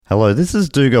Hello, this is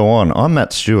Do Go On. I'm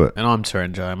Matt Stewart. And I'm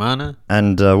Taran Jayamana.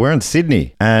 And we're in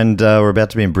Sydney. And we're about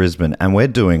to be in Brisbane. And we're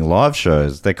doing live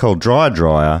shows. They're called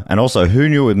Dryer. And also Who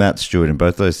Knew with Matt Stewart in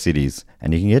both those cities.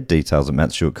 And you can get details at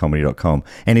mattstewartcomedy.com.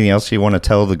 Anything else you want to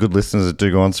tell the good listeners that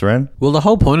Do Go On, Saran? Well, the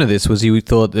whole point of this was you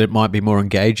thought that it might be more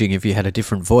engaging if you had a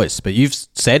different voice. But you've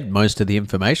said most of the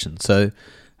information. So,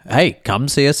 hey, come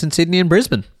see us in Sydney and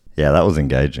Brisbane. Yeah, that was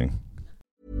engaging.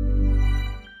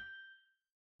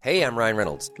 Hey, I'm Ryan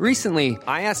Reynolds. Recently,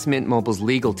 I asked Mint Mobile's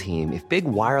legal team if big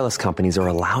wireless companies are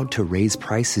allowed to raise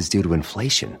prices due to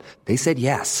inflation. They said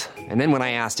yes. And then when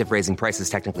I asked if raising prices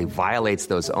technically violates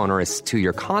those onerous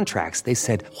two-year contracts, they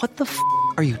said, "What the f***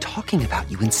 are you talking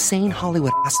about, you insane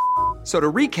Hollywood ass?" So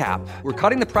to recap, we're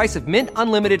cutting the price of Mint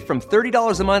Unlimited from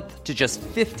 $30 a month to just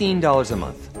 $15 a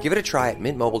month. Give it a try at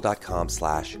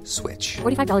mintmobile.com/switch.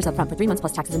 $45 up front for 3 months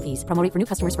plus taxes and fees. Promo rate for new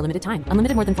customers for limited time.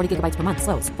 Unlimited more than 40 gigabytes per month.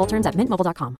 Slows full terms at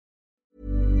mintmobile.com.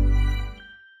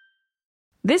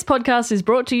 This podcast is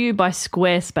brought to you by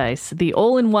Squarespace, the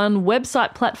all-in-one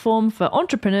website platform for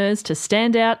entrepreneurs to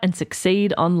stand out and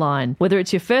succeed online. Whether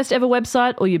it's your first ever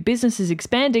website or your business is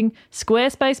expanding,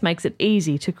 Squarespace makes it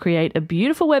easy to create a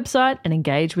beautiful website and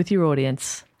engage with your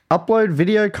audience. Upload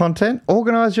video content,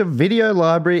 organize your video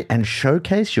library, and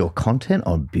showcase your content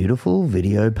on beautiful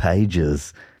video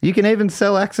pages. You can even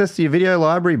sell access to your video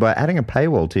library by adding a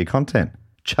paywall to your content.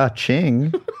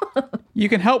 Cha-ching. You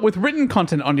can help with written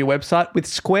content on your website with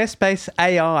Squarespace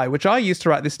AI, which I use to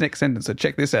write this next sentence, so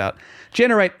check this out.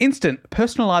 Generate instant,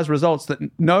 personalized results that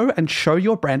know and show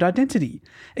your brand identity.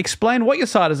 Explain what your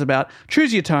site is about,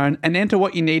 choose your tone, and enter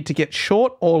what you need to get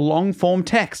short or long-form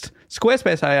text.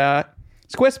 Squarespace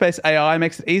AI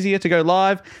makes it easier to go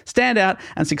live, stand out,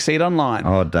 and succeed online.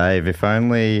 Oh, Dave, if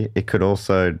only it could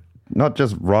also not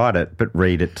just write it, but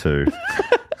read it too.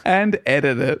 And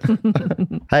edit it.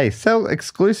 Hey, sell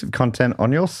exclusive content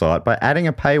on your site by adding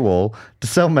a paywall to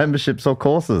sell memberships or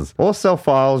courses. Or sell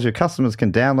files your customers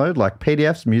can download like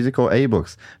PDFs, music, or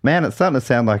ebooks. Man, it's starting to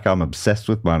sound like I'm obsessed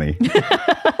with money.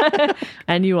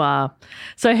 And you are.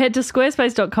 So head to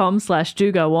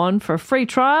squarespace.com/dogoon for a free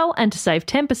trial and to save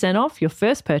 10% off your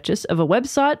first purchase of a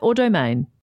website or domain.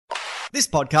 This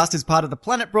podcast is part of the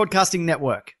Planet Broadcasting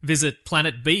Network. Visit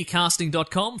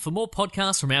planetbcasting.com for more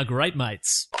podcasts from our great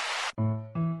mates.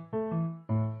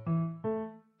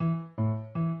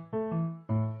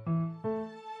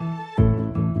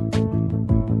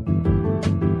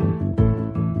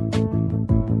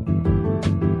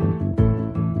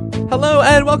 Hello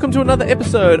and welcome to another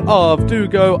episode of Do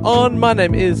Go On. My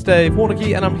name is Dave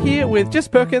Warnocky and I'm here with Jess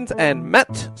Perkins and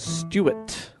Matt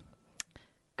Stewart.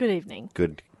 Good evening.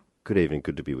 Good evening.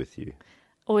 Good to be with you.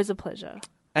 Always a pleasure.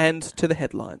 And to the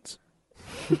headlines.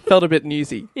 Felt a bit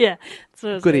newsy. Yeah.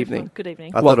 Good evening. Good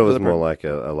evening. I thought it was more like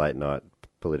a late night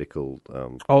political...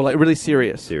 like really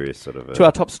serious. Serious sort of... To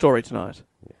our top story tonight.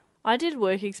 Yeah. I did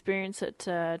work experience at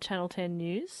Channel 10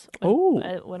 News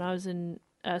when I was in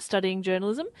studying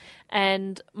journalism.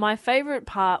 And my favourite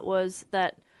part was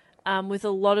that with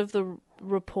a lot of the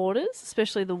reporters,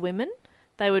 especially the women,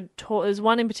 they would talk. There's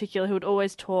one in particular who would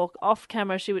always talk off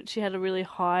camera. She had a really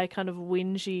high, kind of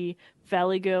whingy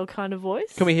Valley Girl kind of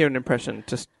voice. Can we hear an impression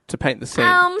just to paint the scene?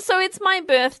 So it's my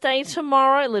birthday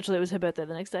tomorrow. Literally, it was her birthday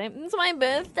the next day. It's my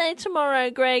birthday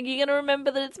tomorrow, Greg. You're gonna remember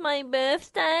that it's my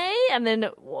birthday. And then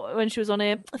when she was on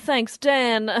air, thanks,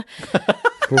 Dan.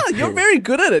 You're very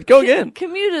good at it. Go again.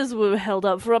 Commuters were held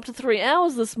up for up to 3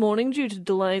 hours this morning due to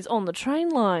delays on the train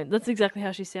line. That's exactly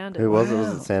how she sounded. Who was it?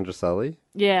 Was it Sandra Sully?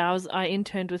 Yeah, I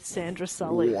interned with Sandra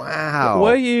Sully. Wow.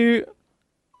 Were you...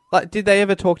 did they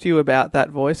ever talk to you about that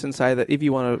voice and say that if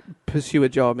you want to pursue a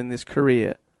job in this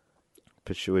career...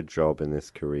 Pursue a job in this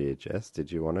career, Jess?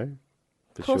 Did you want to?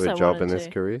 Pursue a job in this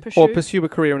career? Or pursue a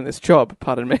career in this job,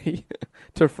 pardon me,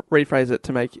 to rephrase it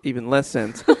to make even less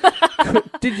sense.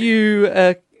 Did you...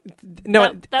 at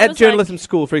journalism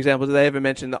school, for example, did they ever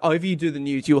mention that, if you do the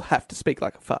news, you'll have to speak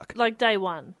like a fuck? Like day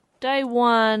one. Day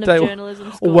one of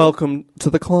journalism school. Welcome to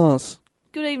the class.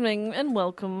 Good evening and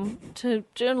welcome to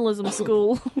journalism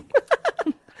school.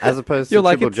 As opposed to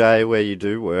Triple J, where you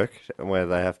do work, and where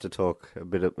they have to talk a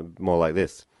bit more like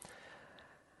this.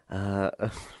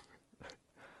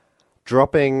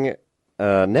 Dropping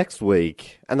next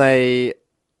week, and they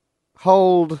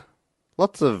hold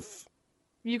lots of...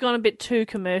 You've gone a bit too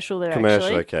commercial there, Commercial,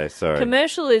 actually. okay, sorry.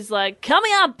 Commercial is like,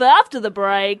 coming up after the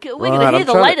break, we're going to hear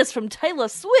the latest from Taylor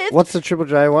Swift. What's the Triple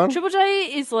J one? Triple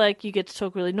J is like, you get to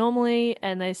talk really normally,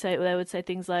 and they would say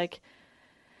things like,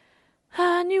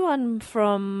 a new one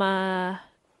from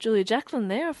Julia Jacklin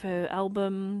there of her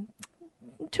album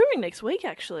touring next week,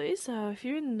 actually. So if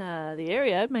you're in the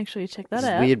area, make sure you check that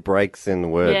out. Weird breaks in the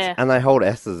words. Yeah. And they hold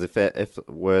S's. If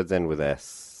words end with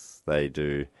S, they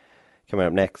do. Coming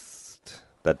up next,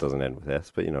 that doesn't end with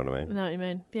S, but you know what I mean. I know what you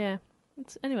mean. Yeah.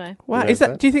 Anyway. Wow. Is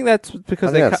that? Do you think that's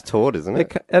because I think that's taught, isn't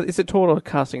it? Is it taught or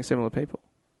casting similar people?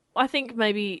 I think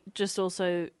maybe just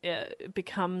also it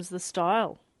becomes the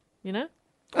style, you know?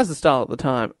 That's the style at the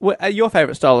time. Well, your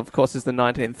favourite style, of course, is the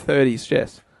 1930s,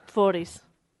 Jess. 40s.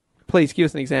 Please give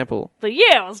us an example. The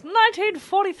year was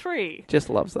 1943. Jess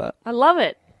loves that. I love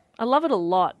it. I love it a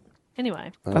lot.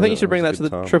 Anyway. I think you should bring that to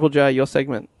the Triple J, your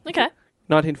segment. Okay.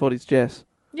 1940s Jess.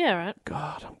 Yeah, right.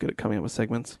 God, I'm good at coming up with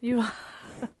segments. You are.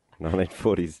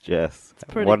 1940s Jess.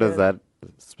 Pretty what good. does that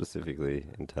specifically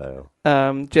entail?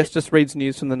 Jess just reads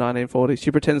news from the 1940s. She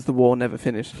pretends the war never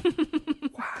finished.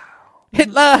 Wow.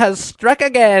 Hitler has struck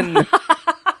again.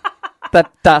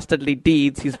 That dastardly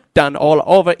deeds he's done all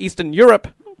over Eastern Europe.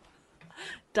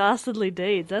 Dastardly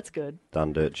deeds. That's good.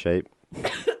 Done dirt cheap.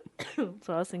 That's what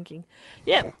I was thinking.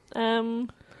 Yeah. I'm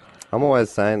always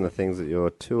saying the things that you're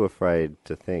too afraid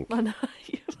to think. I know.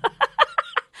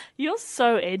 You're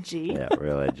so edgy. Yeah,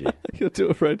 real edgy. You're too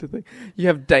afraid to think. You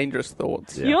have dangerous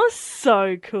thoughts. Yeah. You're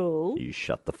so cool. You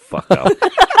shut the fuck up.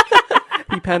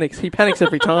 He panics. He panics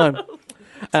every time.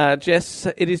 Jess,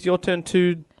 it is your turn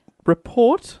to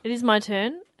report. It is my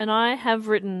turn, and I have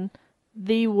written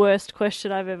the worst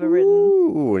question I've ever written.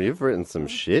 Ooh, you've written some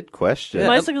shit questions.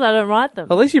 Mostly because I don't write them.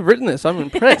 At least you've written this. I'm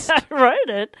impressed. I wrote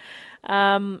it.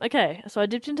 Okay, so I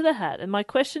dipped into the hat, and my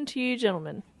question to you,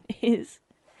 gentlemen, is: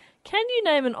 can you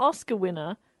name an Oscar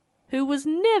winner who was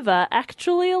never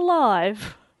actually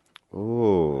alive?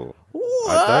 Ooh.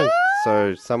 I don't.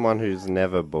 So someone who's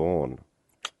never born.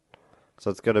 So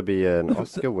it's got to be an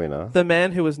Oscar winner. The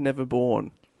Man Who Was Never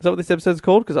Born. Is that what this episode's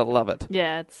called? Because I love it.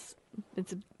 Yeah, it's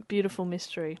a beautiful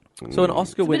mystery. So an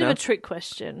Oscar It's a winner. bit of a trick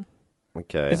question.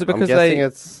 Okay. Is it because I'm guessing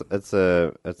it's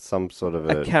some sort of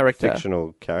a character.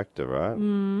 fictional character, right?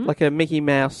 Like a Mickey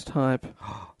Mouse type.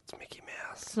 It's Mickey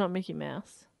Mouse. It's not Mickey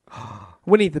Mouse.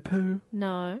 Winnie the Pooh.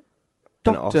 No.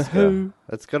 An Doctor Oscar. Who.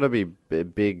 It's got to be a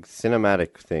big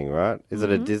cinematic thing, right? Is it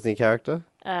a Disney character?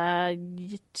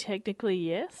 Technically,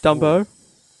 yes. Dumbo.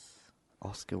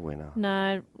 Oscar winner.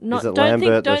 No, not. Is it don't Lambert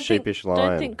think, the don't Sheepish think, Lion?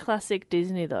 Don't think classic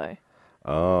Disney though.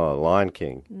 Oh, Lion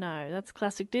King. No, that's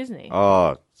classic Disney.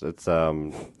 Oh, it's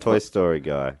Toy Story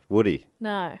guy. Woody.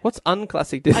 No. What's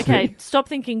unclassic Disney? Okay, stop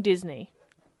thinking Disney.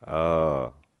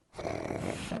 Oh.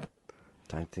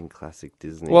 Don't think classic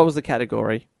Disney. What was the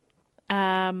category?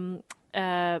 Best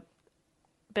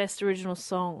original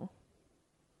song.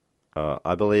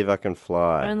 I Believe I Can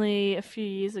Fly. Only a few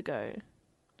years ago.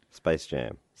 Space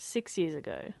Jam. 6 years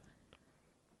ago.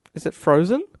 Is it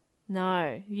Frozen?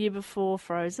 No, year before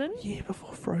Frozen. Year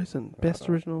before Frozen. Best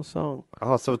original song.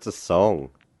 Oh, so it's a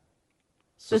song.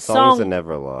 So The songs song- are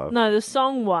never alive. No, the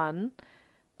song won,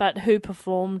 but who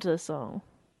performed the song?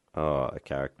 Oh, a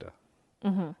character.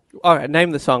 All right,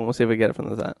 name the song. We'll see if we get it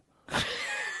from that.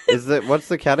 What's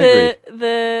the category?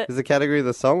 The Is the category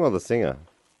the song or the singer?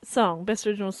 song, best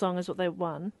original song, is what they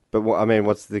won. But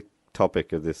what's the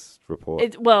topic of this report?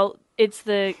 It's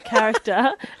the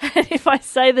character, and if I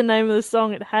say the name of the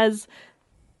song, it has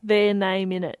their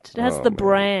name in it. It has Oh, the man.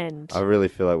 brand. I really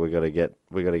feel like we got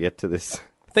to get to this.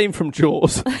 Theme from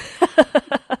Jaws.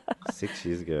 6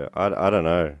 years ago. I don't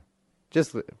know.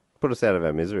 Just put us out of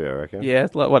our misery, I reckon. Yeah,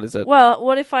 what is it? Well,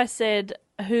 what if I said,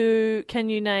 who can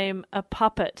you name a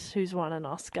puppet who's won an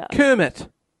Oscar? Kermit.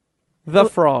 The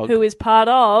Frog. Who is part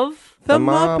of The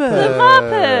Muppets. The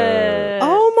Muppets?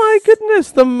 Oh my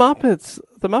goodness, the Muppets.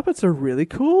 The Muppets are really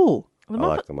cool. I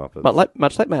like the Muppets. But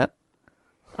much like Matt.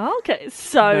 Okay,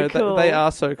 so No, cool. They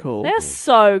are so cool. They're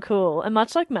so cool. And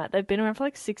much like Matt, they've been around for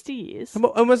like 60 years.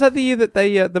 And was that the year that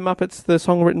they, the Muppets, the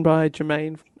song written by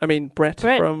Brett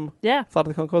from Yeah. Flight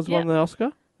of the Conchords won the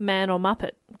Oscar? Man or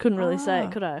Muppet. Couldn't really say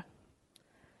it, could I?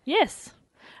 Yes.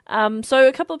 So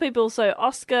a couple of people, so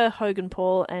Oscar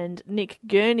Hogan-Paul and Nick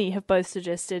Gurney have both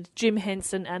suggested Jim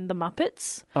Henson and the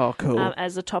Muppets Oh, cool.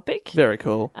 as a topic. Very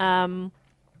cool. And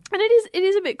it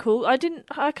is a bit cool. I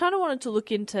kind of wanted to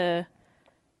look into,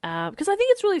 because I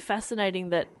think it's really fascinating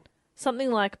that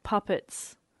something like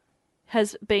puppets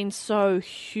has been so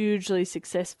hugely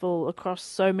successful across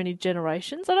so many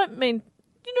generations. I don't mean,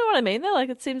 you know what I mean? They're like,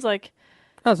 it seems like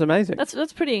That's amazing.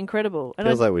 that's pretty incredible. And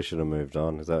Feels like we should have moved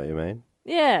on. Is that what you mean?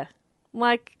 yeah,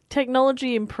 like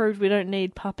technology improved. We don't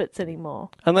need puppets anymore.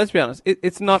 And let's be honest,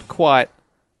 it's not quite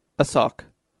a sock.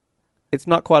 It's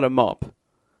not quite a mop.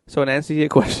 So in answer to your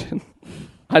question,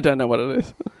 I don't know what it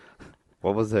is.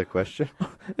 What was her question?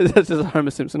 That's just a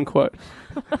Homer Simpson quote.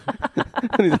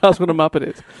 And he's asked what a Muppet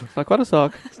is. It's not quite a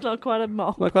sock. It's not quite a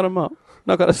mop. Not quite a mop.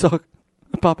 Not quite a sock.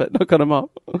 A puppet. Not quite a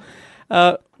mop.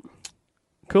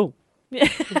 Cool. Yeah.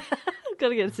 Got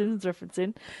to get a Simpsons reference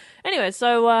in. Anyway,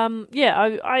 so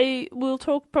I will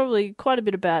talk probably quite a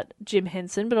bit about Jim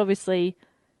Henson, but obviously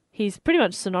he's pretty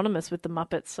much synonymous with the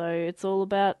Muppets, so it's all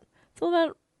about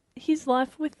his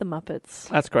life with the Muppets.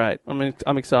 That's great.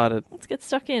 I'm excited. Let's get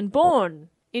stuck in. Born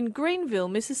in Greenville,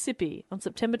 Mississippi on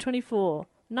September 24,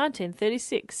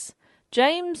 1936.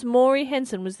 James Maury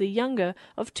Henson was the younger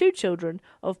of two children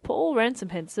of Paul Ransom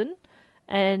Henson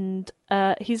and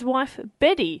his wife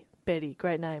Betty. Betty,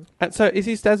 great name. And so is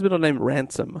his dad's middle name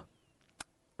Ransom?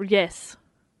 Yes.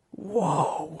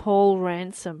 Whoa. Paul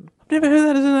Ransom. I've never heard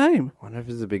that as a name. I wonder if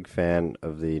he's a big fan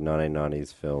of the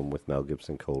 1990s film with Mel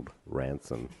Gibson called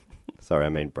Ransom. Sorry, I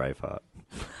mean Braveheart.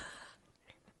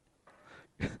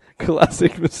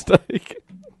 Classic mistake.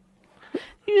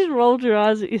 You just rolled your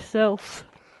eyes at yourself.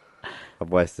 I've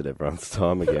wasted everyone's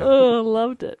time again. Oh, I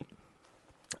loved it.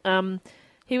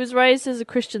 He was raised as a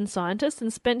Christian Scientist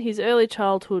and spent his early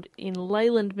childhood in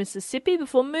Leyland, Mississippi,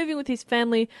 before moving with his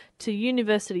family to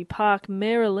University Park,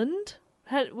 Maryland.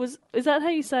 Is that how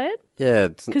you say it? Yeah,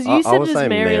 because you said I was it as saying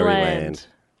Maryland.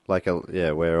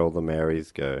 Where all the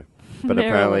Marys go. But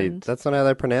apparently that's not how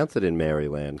they pronounce it in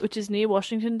Maryland. Which is near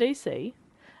Washington, D.C.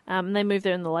 They moved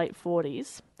there in the late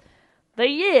 40s. The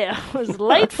year was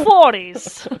late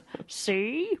 40s.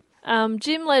 See?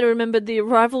 Jim later remembered the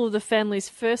arrival of the family's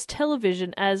first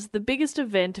television as the biggest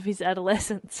event of his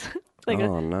adolescence.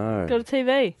 No. Got a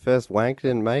TV. First wank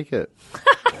didn't make it.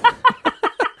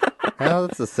 How?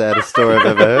 That's the saddest story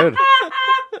I've ever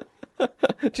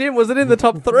heard. Jim, was it in the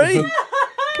top 3?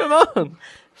 Come on.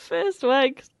 First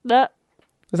wank. Nah.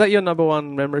 Is that your number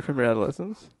one memory from your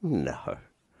adolescence? No.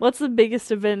 What's the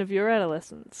biggest event of your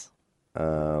adolescence?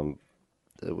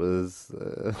 It was...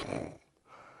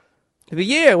 The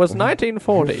year was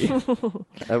 1940.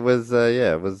 It was,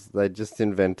 they just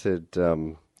invented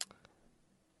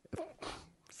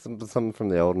something from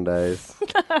the olden days.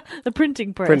 The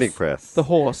printing press. Printing press. The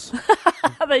horse.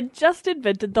 They just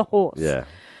invented the horse. Yeah.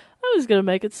 I was going to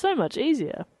make it so much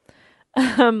easier.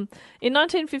 In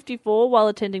 1954, while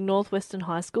attending Northwestern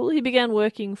High School, he began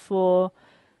working for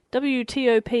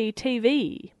WTOP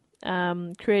TV,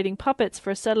 creating puppets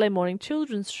for a Saturday morning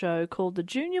children's show called The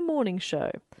Junior Morning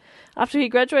Show. After he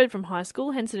graduated from high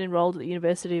school, Henson enrolled at the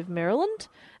University of Maryland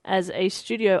as a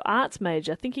studio arts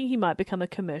major, thinking he might become a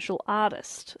commercial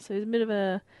artist. So he's a bit of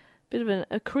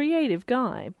a creative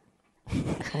guy.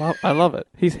 I love it.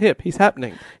 He's hip. He's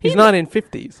happening. He's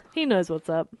 1950s. He knows what's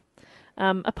up.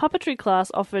 A puppetry class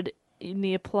offered in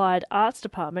the Applied Arts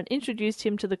Department introduced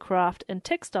him to the craft and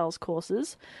textiles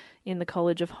courses in the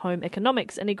College of Home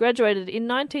Economics, and he graduated in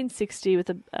 1960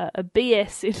 with a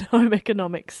BS in Home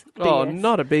Economics. Oh, BS.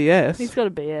 not a BS. He's got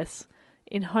a BS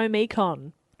in Home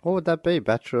Econ. What would that be?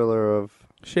 Bachelor of...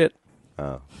 Shit.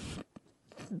 Oh.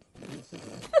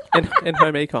 in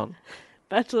Home Econ.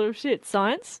 Bachelor of shit.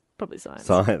 Science? Probably science.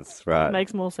 Science, right.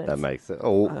 Makes more sense. That makes it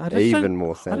even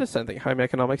more sense. I just don't think home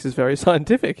economics is very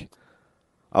scientific.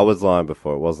 I was lying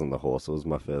before. It wasn't the horse. It was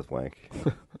my first wank.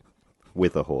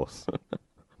 With a horse.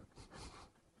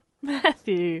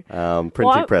 Matthew.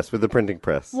 Printing press. With the printing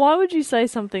press. Why would you say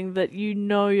something that you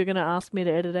know you're going to ask me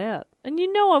to edit out? And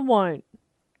you know I won't.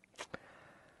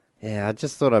 Yeah, I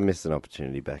just thought I missed an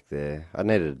opportunity back there. I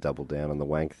needed to double down on the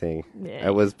wank thing. Yeah.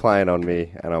 It was playing on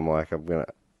me, and I'm like, I'm going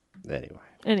to...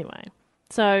 Anyway,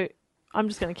 so I'm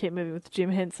just going to keep moving with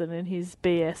Jim Henson and his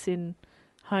BS in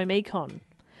Home Econ.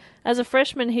 As a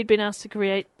freshman, he'd been asked to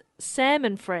create Sam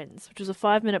and Friends, which was a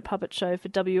 5-minute puppet show for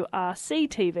WRC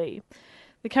TV.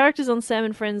 The characters on Sam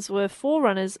and Friends were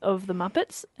forerunners of the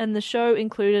Muppets, and the show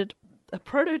included a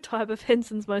prototype of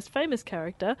Henson's most famous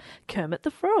character, Kermit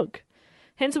the Frog.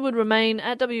 Henson would remain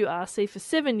at WRC for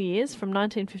 7 years, from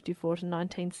 1954 to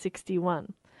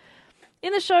 1961.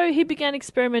 In the show, he began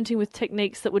experimenting with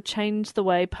techniques that would change the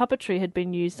way puppetry had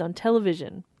been used on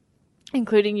television,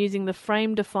 including using the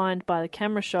frame defined by the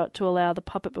camera shot to allow the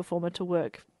puppet performer to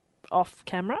work off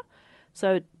camera.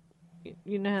 So,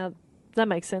 you know how that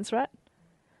makes sense, right?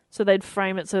 So they'd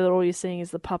frame it so that all you're seeing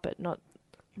is the puppet, not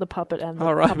the puppet and the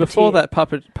puppeteer. Before that,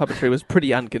 puppetry was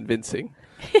pretty unconvincing.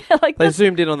 Yeah, like they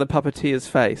zoomed in on the puppeteer's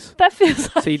face. That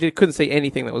feels like... So you couldn't see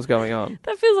anything that was going on.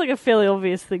 That feels like a fairly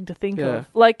obvious thing to think of.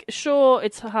 Like, sure,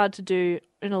 it's hard to do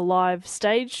in a live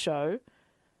stage show,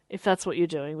 if that's what you're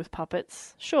doing with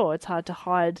puppets. Sure, it's hard to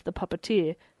hide the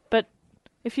puppeteer. But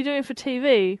if you're doing it for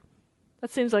TV,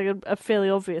 that seems like a fairly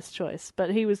obvious choice.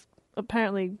 But he was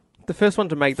apparently... The first one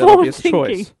to make that obvious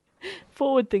choice.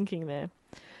 Forward thinking there.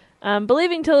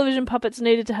 Believing television puppets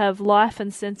needed to have life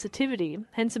and sensitivity,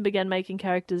 Henson began making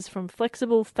characters from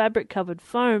flexible, fabric-covered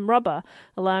foam rubber,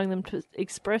 allowing them to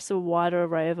express a wider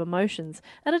array of emotions,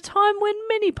 at a time when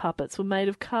many puppets were made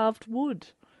of carved wood.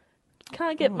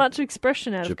 Can't get much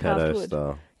expression out of carved Geppetto wood.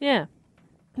 style. Yeah.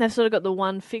 They've sort of got the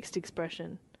one fixed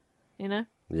expression, you know?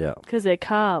 Yeah. Because they're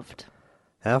carved.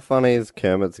 How funny is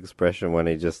Kermit's expression when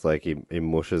he just he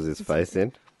mushes his face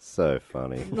in? So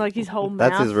funny. Like his whole mouth.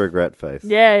 That's his regret face.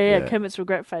 Yeah. Kermit's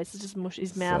regret face is just mush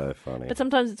his mouth. So funny. But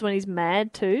sometimes it's when he's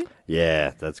mad too.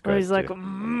 Yeah, that's great. Where he's like, too.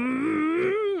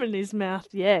 in his mouth.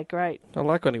 Yeah, great. I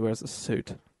like when he wears a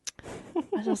suit.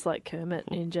 I just like Kermit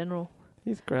in general.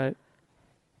 He's great.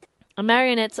 A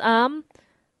marionette's arms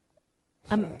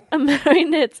are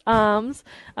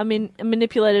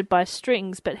manipulated by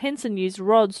strings, but Henson used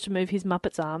rods to move his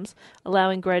Muppet's arms,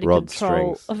 allowing greater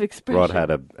control of expression. Rod had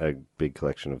a big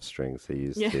collection of strings. He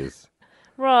used his.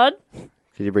 Rod?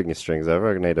 Could you bring your strings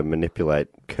over? I need to manipulate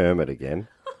Kermit again.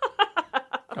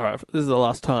 All right, this is the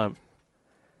last time.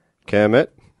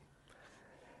 Kermit,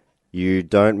 you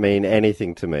don't mean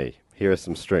anything to me. Here are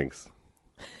some strings.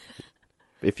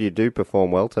 If you do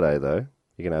perform well today, though,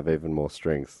 you can have even more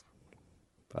strings.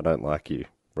 I don't like you.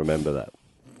 Remember that.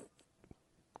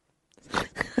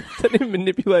 Is that him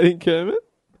manipulating Kermit?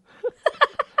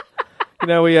 You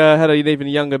know, we had an even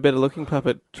younger, better-looking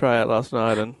puppet try out last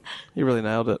night, and he really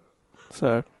nailed it.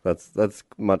 So that's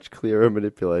much clearer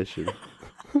manipulation.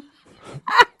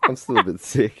 I'm still a bit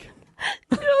sick.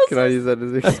 Can I use that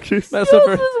as an excuse?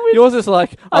 Yours is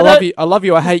like, I love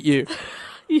you, I hate you.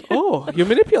 Yeah. Oh, you're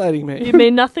manipulating me. You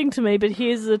mean nothing to me, but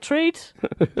here's a treat.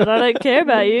 But I don't care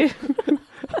about you.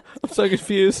 I'm so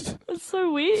confused. It's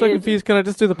so weird. So confused. Can I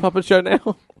just do the puppet show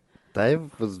now?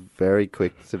 Dave was very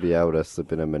quick to be able to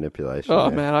slip in a manipulation. Oh,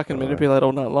 man, I can manipulate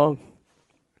all night long.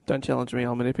 Don't challenge me,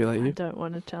 I'll manipulate you. I don't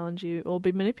want to challenge you or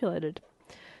be manipulated.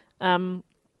 Henson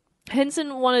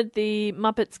wanted the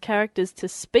Muppets characters to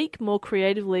speak more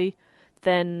creatively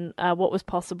than what was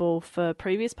possible for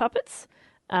previous puppets.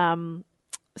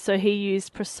 So he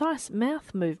used precise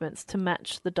mouth movements to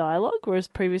match the dialogue, whereas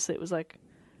previously it was like...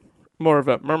 More of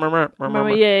a...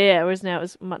 Yeah, whereas now it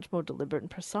was much more deliberate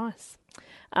and precise.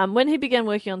 When he began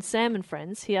working on Sam and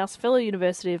Friends, he asked fellow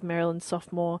University of Maryland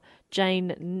sophomore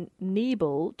Jane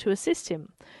Niebel to assist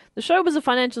him. The show was a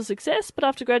financial success, but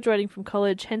after graduating from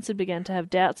college, Henson began to have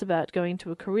doubts about going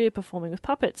into a career performing with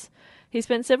puppets. He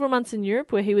spent several months in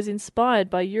Europe where he was inspired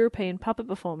by European puppet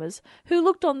performers who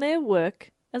looked on their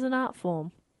work as an art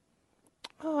form.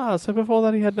 Ah, so before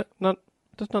that he had not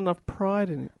enough pride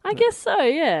in it. I guess so,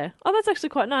 yeah. Oh, that's actually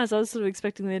quite nice. I was sort of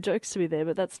expecting their jokes to be there,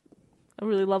 but that's a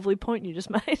really lovely point you just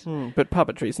made. But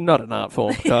puppetry is not an art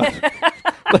form, guys.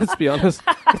 Let's be honest.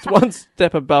 It's one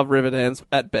step above Riverdance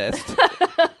at best.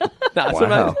 It's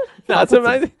amazing. It's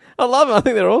amazing. I love them. I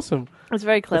think they're awesome. It's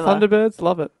very clever. The Thunderbirds,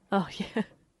 love it. Oh, yeah.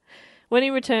 When he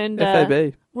returned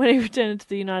FAB. When he returned to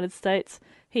the United States,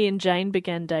 he and Jane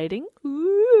began dating.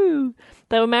 Ooh.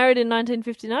 They were married in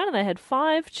 1959 and they had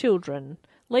 5 children.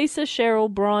 Lisa, Cheryl,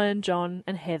 Brian, John,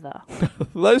 and Heather.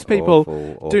 Those people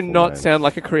awful do not names. sound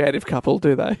like a creative couple,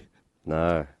 do they?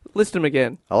 No. List them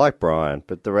again. I like Brian,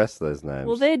 but the rest of those names...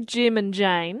 Well, they're Jim and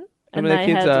Jane, and their they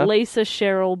kids had are... Lisa,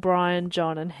 Cheryl, Brian,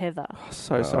 John, and Heather.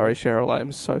 So sorry, Cheryl.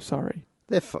 I'm so sorry.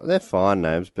 They're fine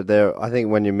names, but I think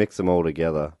when you mix them all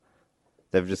together,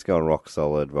 they've just gone rock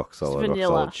solid, rock solid, rock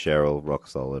vanilla. solid, Cheryl, rock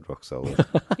solid, rock solid.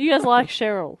 You guys like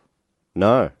Cheryl?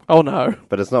 No. Oh, no.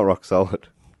 But it's not rock solid.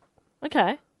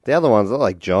 Okay. The other ones are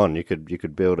like John. You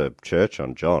could build a church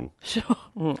on John.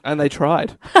 Sure. And they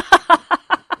tried.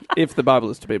 If the Bible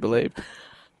is to be believed.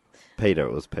 Peter,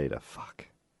 it was Peter. Fuck.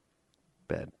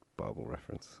 Bad Bible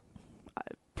reference.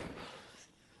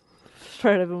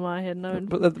 Straight over my head. No.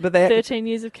 But they 13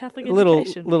 years of Catholic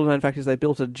education. Little known fact is they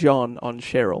built a John on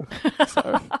Cheryl.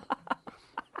 So.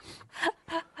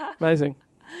 Amazing.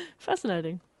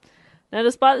 Fascinating. Now,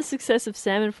 despite the success of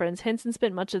Sam and Friends, Henson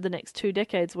spent much of the next 2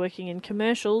 decades working in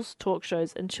commercials, talk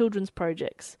shows, and children's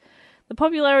projects. The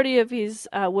popularity of his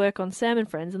work on Sam and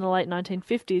Friends in the late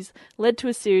 1950s led to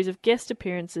a series of guest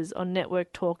appearances on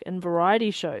network talk and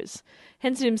variety shows.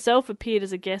 Henson himself appeared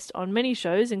as a guest on many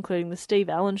shows, including The Steve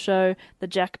Allen Show, The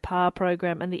Jack Paar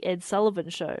Program, and The Ed Sullivan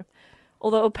Show.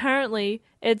 Although apparently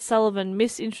Ed Sullivan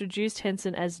misintroduced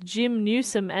Henson as Jim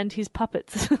Newsom and his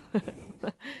puppets.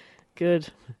 Good.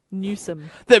 Newsom.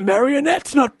 They're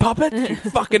marionettes, not puppets, you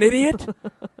fucking idiot.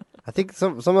 I think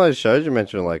some of those shows you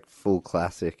mentioned are like full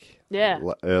classic,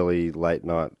 early, late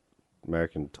night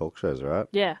American talk shows, right?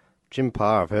 Yeah. Jim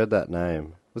Parr, I've heard that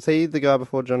name. Was he the guy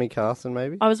before Johnny Carson,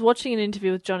 maybe? I was watching an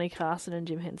interview with Johnny Carson and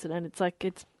Jim Henson, and it's like,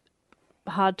 it's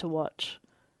hard to watch.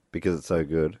 Because it's so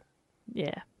good.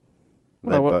 Yeah.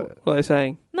 What are they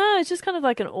saying? No, it's just kind of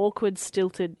like an awkward,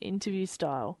 stilted interview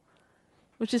style,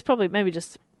 which is probably maybe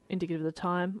just indicative of the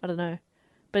time. I don't know.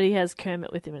 But he has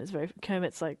Kermit with him, and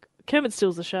Kermit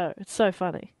steals the show. It's so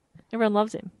funny. Everyone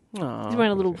loves him. Aww. He's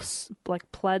wearing a little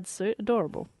like plaid suit.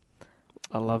 Adorable.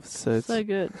 I love suits. So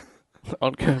good.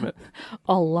 On Kermit.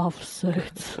 I love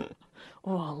suits.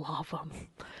 Oh, I love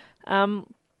them.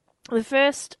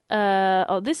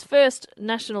 This first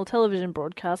national television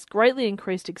broadcast greatly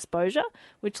increased exposure,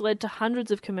 which led to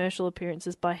hundreds of commercial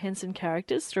appearances by Henson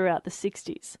characters throughout the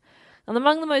 60s. And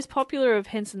among the most popular of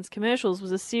Henson's commercials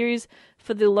was a series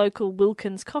for the local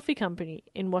Wilkins Coffee Company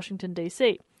in Washington,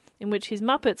 D.C., in which his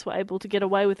Muppets were able to get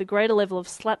away with a greater level of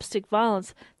slapstick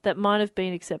violence that might have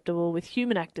been acceptable with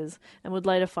human actors and would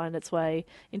later find its way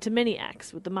into many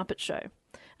acts with The Muppet Show.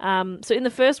 So in the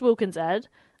first Wilkins ad,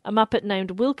 a Muppet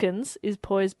named Wilkins is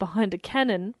poised behind a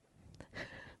cannon.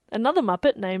 Another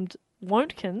Muppet named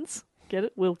Wontkins, get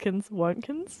it? Wilkins,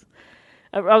 Wontkins.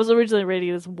 I was originally reading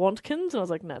it as Wontkins, and I was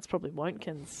like, no, it's probably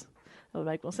Wontkins. That would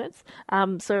make more sense.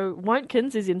 So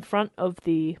Wontkins is in front of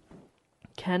the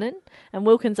cannon, and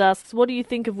Wilkins asks, what do you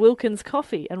think of Wilkins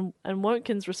coffee? And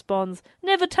Wontkins responds,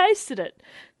 never tasted it.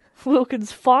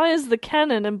 Wilkins fires the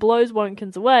cannon and blows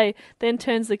Wontkins away, then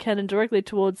turns the cannon directly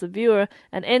towards the viewer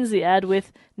and ends the ad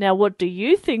with, now what do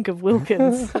you think of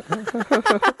Wilkins?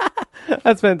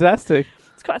 That's fantastic.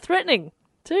 It's quite threatening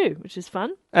too, which is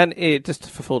fun. And just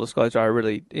for full disclosure, I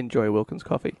really enjoy Wilkins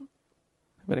coffee.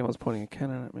 If anyone's pointing a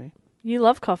cannon at me. You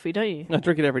love coffee, don't you? I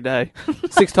drink it every day.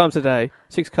 6 times a day.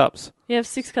 6 cups. You have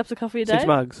 6 cups of coffee a day? 6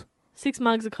 mugs. 6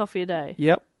 mugs of coffee a day?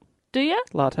 Yep. Do you?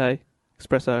 Latte.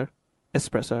 Espresso.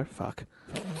 Fuck.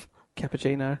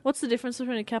 Cappuccino. What's the difference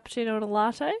between a cappuccino and a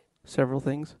latte? Several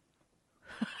things.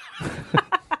 I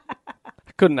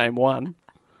couldn't name one.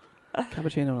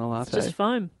 Cappuccino and a latte. It's just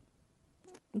foam.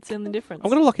 That's the only difference. I'm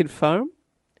going to lock in foam.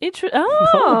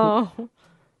 Oh,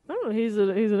 he's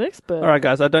an expert. All right,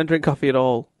 guys, I don't drink coffee at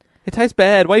all. It tastes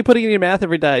bad. Why are you putting it in your mouth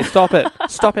every day? Stop it.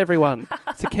 Stop, everyone.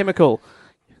 It's a chemical.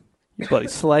 You bloody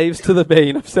slaves to the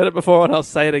bean. I've said it before and I'll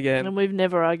say it again. And we've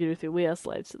never argued with you. We are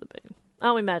slaves to the bean.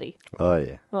 Aren't we, Maddie? Oh,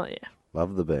 yeah. Oh, yeah.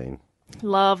 Love the bean.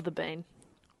 Love the bean.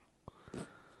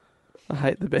 I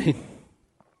hate the bean.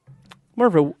 More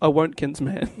of a Wontkins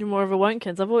man. You're more of a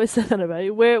Wontkins. I've always said that about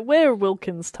you. We're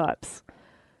Wilkins types.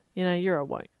 You know, you're a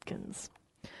Wontkins.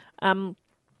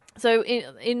 So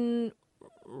in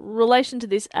relation to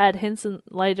this ad, Henson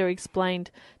later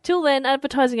explained, till then,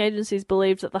 advertising agencies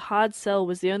believed that the hard sell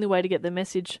was the only way to get the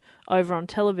message over on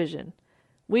television.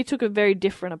 We took a very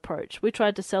different approach. We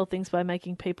tried to sell things by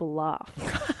making people laugh.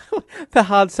 The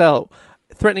hard sell.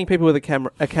 Threatening people with a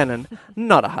cannon,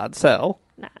 not a hard sell.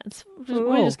 Nah,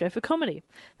 we just go for comedy.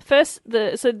 First,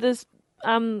 the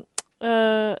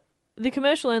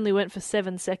commercial only went for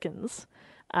 7 seconds.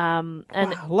 And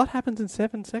wow, a lot happens in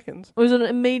 7 seconds. It was an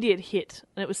immediate hit,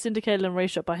 and it was syndicated and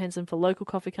reshot by Henson for local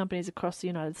coffee companies across the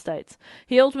United States.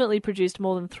 He ultimately produced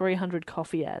more than 300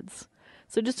 coffee ads.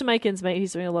 So just to make ends meet,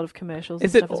 he's doing a lot of commercials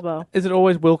and stuff as well. Is it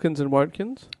always Wilkins and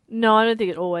Wontkins? No, I don't think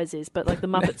it always is, but like the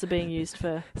Muppets are being used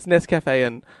for... It's Nescafe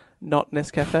and not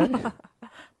Nescafe?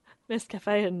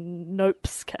 Nescafe and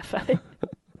Nope's Cafe.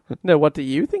 No, what do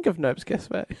you think of Nope's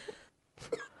Cafe?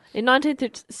 In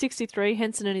 1963,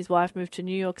 Henson and his wife moved to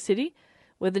New York City,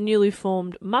 where the newly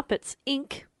formed Muppets,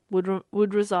 Inc.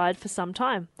 would reside for some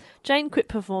time. Jane quit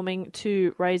performing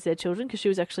to raise their children because she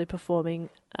was actually performing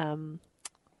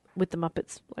with the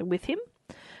Muppets, like with him.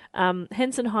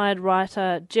 Henson hired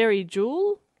writer Jerry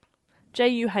Juhl,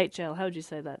 Juhl. How would you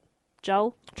say that?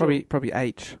 Juhl? Probably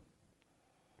H.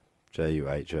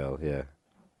 Juhl, yeah.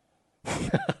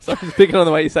 Sorry, just picking on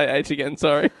the way you say H again,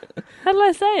 sorry. How did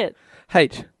I say it?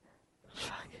 H.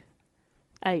 Fuck.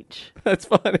 H. That's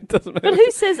fine, it doesn't matter. But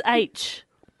who says H?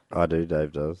 I do,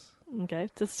 Dave does. Okay,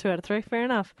 that's 2 out of 3, fair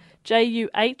enough.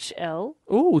 Juhl.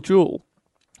 Ooh, Juhl.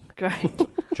 Great.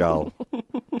 Juhl.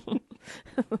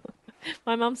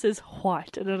 My mum says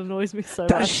white, and it annoys me so much.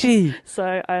 Does she?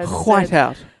 So I White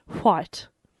out. White.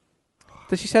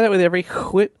 Does she say that with every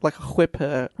whip, like a whip?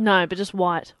 No, but just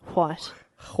white. White.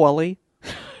 Wally.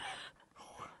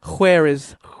 Where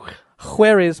is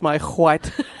my white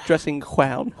dressing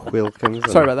gown? Wilkins.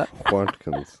 Sorry about that.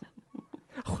 Wontkins.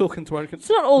 Wilkins. It's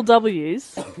not all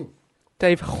W's.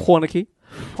 Dave Warnicky.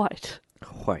 White.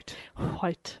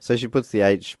 So she puts the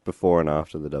H before and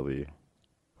after the W.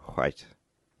 White.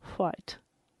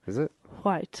 Is it?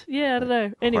 White. Yeah, I don't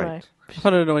know. Anyway. I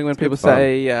find it annoying when people fun.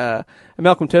 say,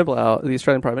 Malcolm Turnbull, the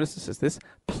Australian Prime Minister, says this,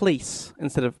 police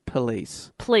instead of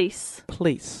police. Police.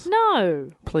 Police.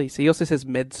 No. Police. He also says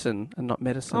medicine and not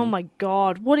medicine. Oh my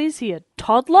God. What is he, a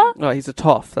toddler? Oh, he's a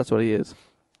toff. That's what he is.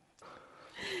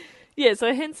 Yeah,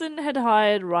 so Henson had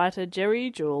hired writer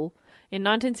Jerry Jewell in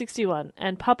 1961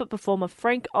 and puppet performer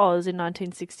Frank Oz in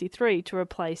 1963 to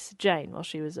replace Jane while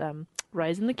she was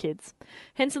raising the kids.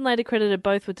 Henson later credited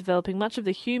both with developing much of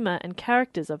the humour and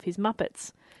characters of his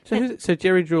Muppets. So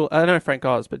Jerry Jewell, I don't know Frank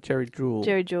Oz, but Jerry Jewell.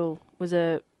 Jerry Jewell was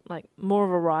more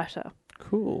of a writer.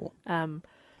 Cool.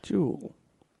 Jewell.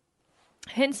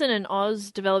 Henson and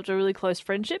Oz developed a really close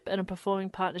friendship and a performing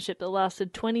partnership that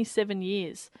lasted 27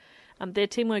 years. Their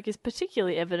teamwork is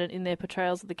particularly evident in their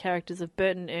portrayals of the characters of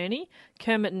Bert and Ernie,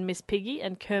 Kermit and Miss Piggy,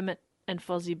 and Kermit and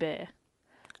Fozzie Bear.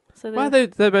 So Why they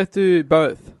both do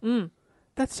both? Mm.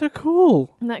 That's so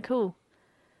cool. Isn't that cool?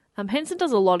 Henson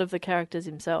does a lot of the characters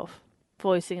himself,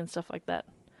 voicing and stuff like that.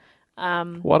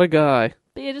 What a guy.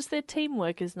 But yeah, just their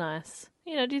teamwork is nice.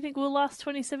 You know, do you think we'll last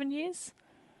 27 years?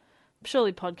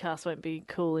 Surely podcasts won't be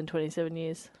cool in 27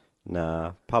 years.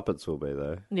 Nah, puppets will be,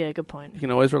 though. Yeah, good point. You can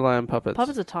always rely on puppets.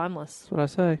 Puppets are timeless. That's what I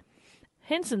say.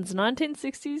 Henson's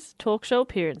 1960s talk show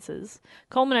appearances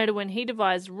culminated when he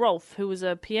devised Rolf, who was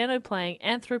a piano-playing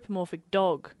anthropomorphic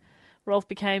dog. Rolf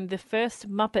became the first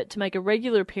Muppet to make a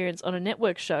regular appearance on a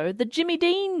network show, The Jimmy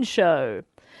Dean Show.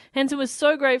 Henson was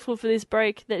so grateful for this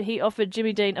break that he offered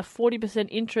Jimmy Dean a 40%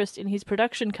 interest in his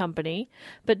production company,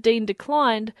 but Dean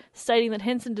declined, stating that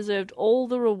Henson deserved all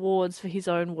the rewards for his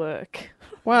own work.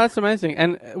 Wow, that's amazing.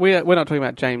 And we're not talking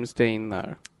about James Dean,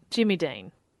 though. Jimmy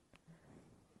Dean.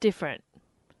 Different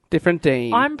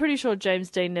Dean. I'm pretty sure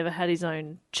James Dean never had his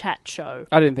own chat show.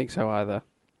 I didn't think so either.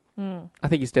 I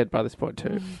think he's dead by this point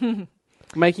too.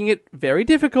 Making it very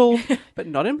difficult, but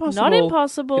not impossible. Not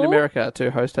impossible. In America to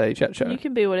host a chat show. You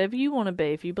can be whatever you want to be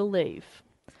if you believe.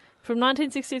 From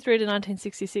 1963 to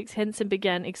 1966, Henson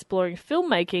began exploring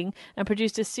filmmaking and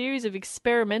produced a series of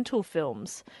experimental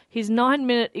films. His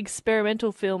 9-minute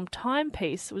experimental film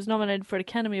Timepiece was nominated for an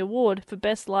Academy Award for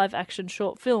Best Live Action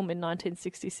Short Film in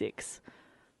 1966.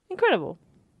 Incredible.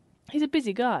 He's a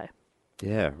busy guy.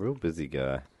 Yeah, real busy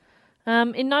guy.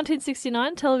 In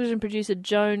 1969, television producer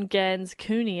Joan Gans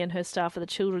Cooney and her staff at the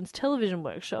Children's Television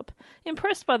Workshop,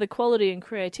 impressed by the quality and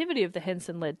creativity of the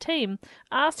Henson-led team,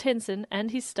 asked Henson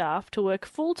and his staff to work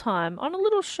full-time on a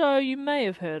little show you may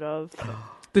have heard of.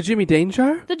 The Jimmy Dean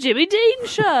Show? The Jimmy Dean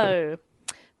Show!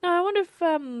 Now, I wonder if...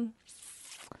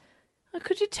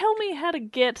 could you tell me how to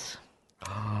get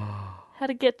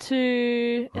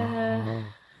to...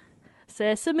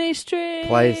 Sesame Street?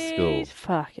 Play School.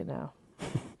 Fucking hell.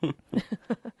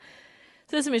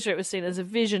 Sesame Street was seen as a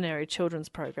visionary children's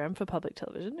program for public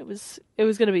television. It was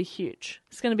going to be huge.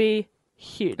 It's going to be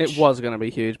huge. It was going to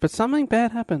be huge, but something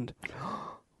bad happened.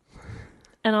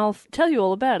 And I'll tell you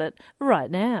all about it right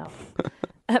now.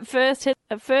 At first,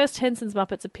 Henson's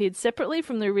Muppets appeared separately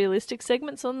from the realistic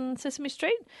segments on Sesame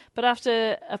Street, but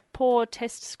after a poor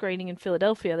test screening in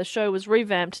Philadelphia, the show was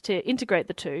revamped to integrate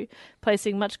the two,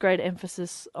 placing much greater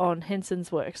emphasis on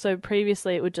Henson's work. So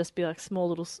previously it would just be like small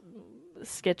little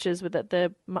sketches that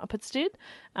the Muppets did,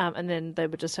 and then they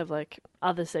would just have like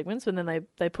other segments, and then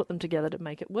they put them together to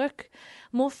make it work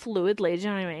more fluidly, do you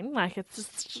know what I mean? Like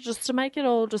it's just to make it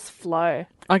all just flow.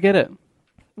 I get it.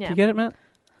 Yeah. Do you get it, Matt?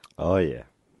 Oh, yeah.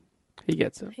 He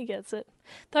gets it. He gets it.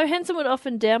 Though Henson would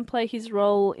often downplay his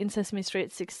role in Sesame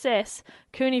Street's success,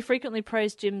 Cooney frequently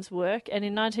praised Jim's work, and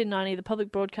in 1990 the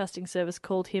Public Broadcasting Service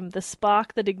called him the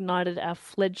spark that ignited our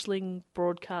fledgling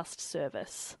broadcast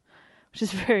service, which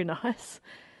is very nice.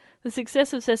 The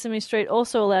success of Sesame Street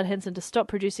also allowed Henson to stop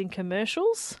producing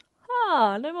commercials.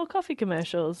 No more coffee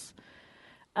commercials.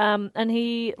 And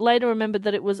he later remembered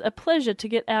that it was a pleasure to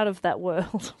get out of that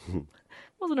world.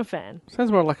 Wasn't a fan.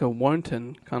 Sounds more like a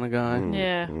Wonton kind of guy.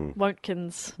 Yeah,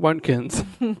 Wontkins.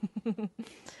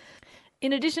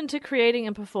 In addition to creating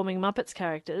and performing Muppets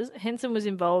characters, Henson was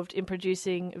involved in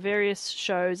producing various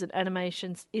shows and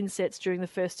animation insets during the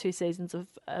first 2 seasons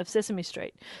of Sesame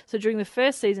Street. So during the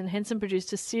first season, Henson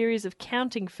produced a series of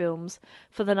counting films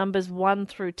for the numbers 1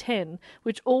 through 10,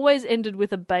 which always ended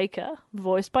with a baker,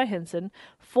 voiced by Henson,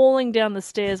 falling down the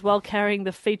stairs while carrying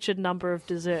the featured number of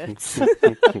desserts.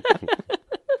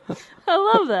 I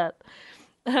love that.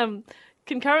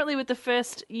 Concurrently with the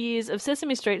first years of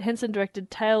Sesame Street, Henson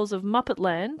directed Tales of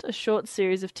Muppetland, a short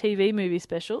series of TV movie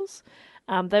specials.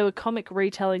 They were comic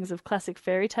retellings of classic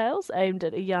fairy tales aimed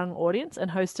at a young audience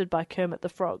and hosted by Kermit the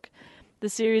Frog. The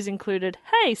series included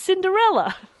Hey,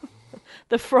 Cinderella,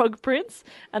 The Frog Prince,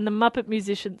 and the Muppet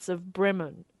Musicians of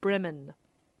Bremen.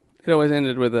 It always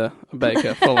ended with a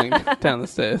baker falling down the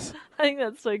stairs. I think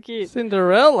that's so cute.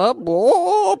 Cinderella.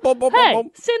 Hey,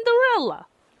 Cinderella.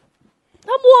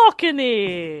 I'm walking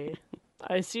here.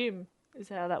 I assume is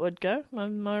how that would go.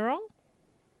 Am I wrong?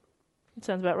 It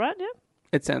sounds about right, yeah?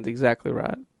 It sounds exactly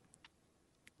right.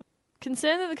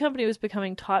 Concerned that the company was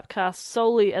becoming typecast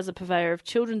solely as a purveyor of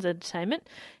children's entertainment,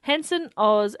 Henson,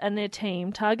 Oz, and their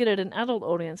team targeted an adult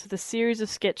audience with a series of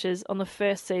sketches on the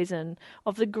first season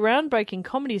of the groundbreaking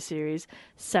comedy series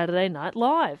Saturday Night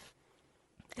Live.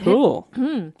 Cool.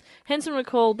 Henson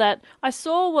recalled that, I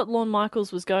saw what Lorne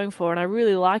Michaels was going for and I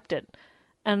really liked it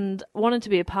and wanted to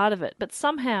be a part of it, but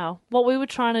somehow what we were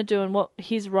trying to do and what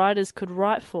his writers could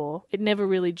write for, it never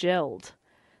really gelled.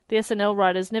 The SNL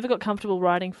writers never got comfortable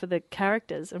writing for the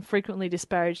characters and frequently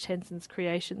disparaged Henson's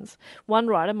creations. One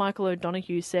writer, Michael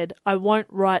O'Donoghue, said, I won't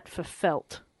write for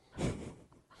felt.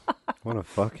 What a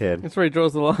fuckhead. That's where he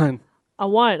draws the line. I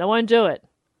won't do it.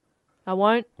 I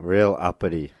won't. Real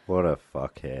uppity. What a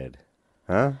fuckhead.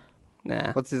 Huh?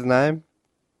 Nah. What's his name?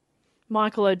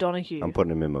 Michael O'Donoghue. I'm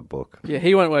putting him in my book. Yeah,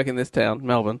 he won't work in this town,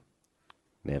 Melbourne.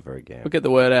 Never again. We'll get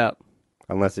the word out.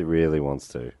 Unless he really wants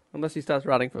to. Unless he starts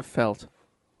writing for felt.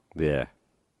 Yeah.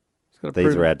 These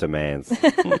These are our demands.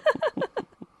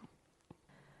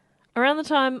 Around the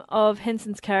time of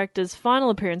Henson's character's final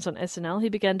appearance on SNL, he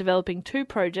began developing 2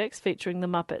 projects featuring the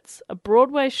Muppets, a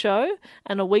Broadway show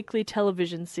and a weekly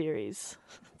television series.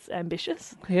 It's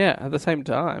ambitious. Yeah, at the same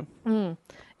time. In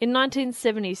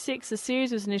 1976, the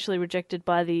series was initially rejected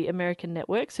by the American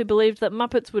networks, who believed that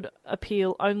Muppets would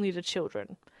appeal only to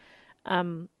children.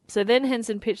 So then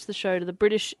Henson pitched the show to the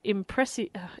British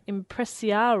impresario.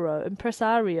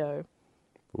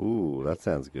 Ooh, that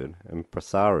sounds good.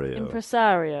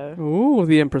 Impresario. Ooh,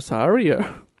 the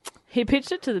impresario. He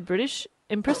pitched it to the British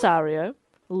impresario,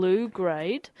 Lou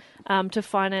Grade, to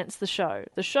finance the show.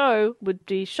 The show would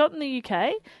be shot in the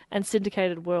UK and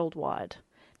syndicated worldwide.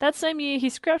 That same year, he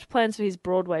scrapped plans for his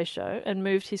Broadway show and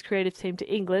moved his creative team to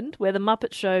England, where The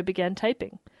Muppet Show began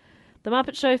taping. The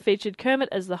Muppet Show featured Kermit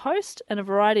as the host and a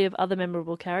variety of other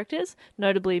memorable characters,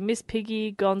 notably Miss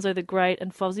Piggy, Gonzo the Great,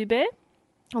 and Fozzie Bear,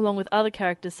 along with other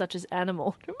characters such as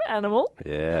Animal. Remember Animal?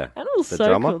 Yeah. Animal's The so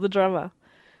drummer? cool, the drummer.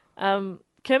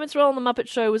 Kermit's role in The Muppet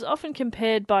Show was often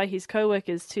compared by his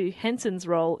co-workers to Henson's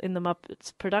role in The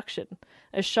Muppets production,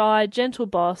 a shy, gentle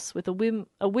boss with a whim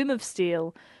of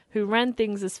steel who ran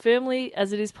things as firmly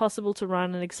as it is possible to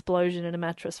run an explosion in a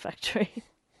mattress factory.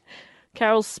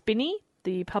 Carol Spinney,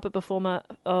 the puppet performer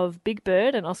of Big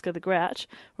Bird and Oscar the Grouch,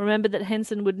 remembered that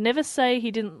Henson would never say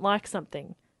he didn't like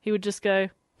something. He would just go,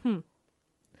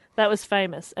 that was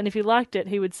famous. And if he liked it,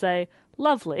 he would say,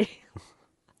 lovely.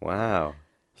 Wow.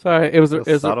 So it was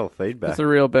subtle feedback. It's a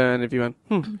real burn if you went,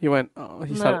 you went, oh,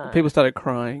 people started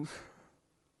crying.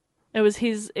 It was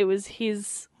his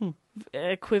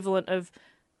equivalent of,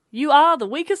 you are the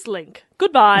weakest link.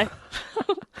 Goodbye.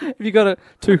 If you got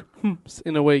 2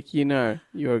 in a week, you know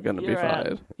you're going to be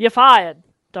fired. You're fired,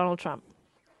 Donald Trump.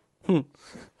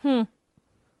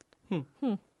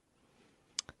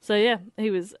 So yeah,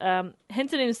 he was.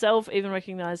 Henson himself even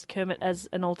recognised Kermit as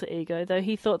an alter ego, though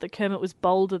he thought that Kermit was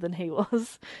bolder than he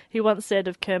was. He once said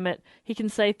of Kermit, "He can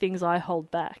say things I hold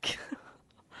back."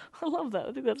 I love that.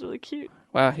 I think that's really cute.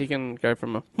 Wow, he can go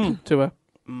from a to a.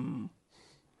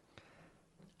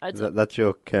 That's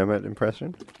your Kermit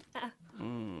impression?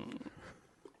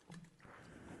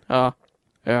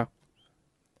 Yeah.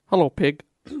 Hello, pig.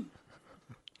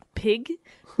 Pig?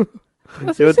 Are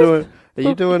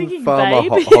you doing Farmer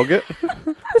Hoggett?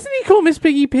 Doesn't he call Miss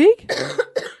Piggy Pig?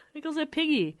 He calls her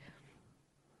Piggy.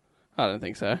 I don't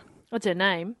think so. What's her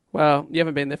name? Well, you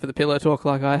haven't been there for the pillow talk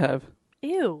like I have.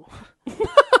 Ew.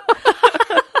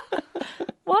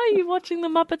 Why are you watching the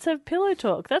Muppets have pillow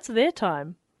talk? That's their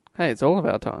time. Hey, it's all of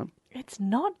our time. It's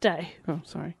not, Dave. Oh,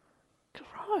 sorry.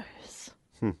 Gross.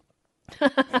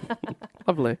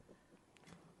 Lovely.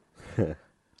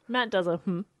 Matt does a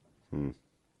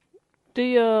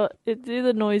Do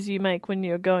the noise you make when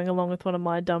you're going along with one of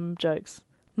my dumb jokes.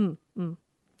 Oh.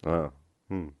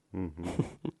 Is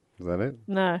that it?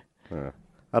 No.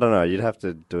 I don't know. You'd have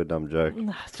to do a dumb joke.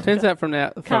 Turns out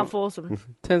Can't force him.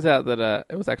 Turns out that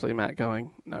it was actually Matt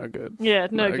going, no good. Yeah,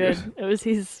 no good. It was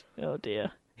his. Oh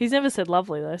dear. He's never said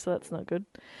lovely though, so that's not good.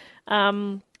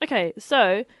 Okay,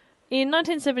 so in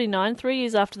 1979, 3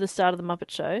 years after the start of The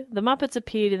Muppet Show, the Muppets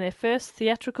appeared in their first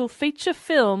theatrical feature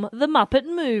film, The Muppet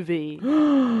Movie.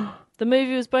 The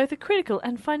movie was both a critical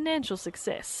and financial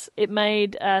success. It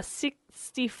made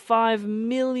 $65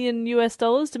 million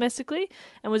domestically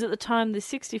and was at the time the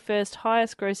 61st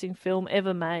highest grossing film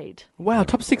ever made. Wow,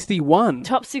 top 61.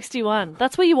 Top 61.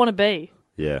 That's where you want to be.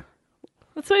 Yeah.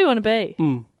 That's where you want to be.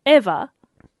 ever.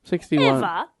 61.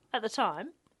 Ever at the time.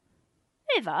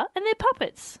 Ever. And they're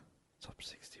puppets. Top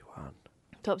 61.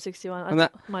 Top 61. And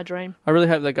That's my dream. I really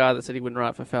hope the guy that said he wouldn't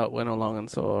write for Felt went along and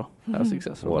saw how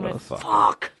successful What it a was.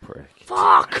 Fuck. prick.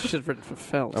 Fuck. Should have written for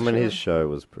Felt. I mean, his show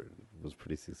was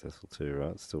pretty successful too,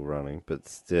 right? Still running, but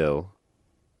still.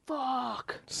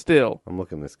 Fuck. Still. I'm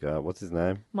looking this guy up. What's his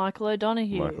name? Michael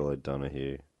O'Donoghue. Michael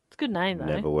O'Donoghue. It's a good name, though.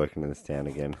 Never working in this town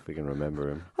again, if we can remember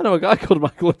him. I know a guy called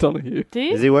Michael O'Donoghue. Do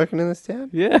you? Is he working in this town?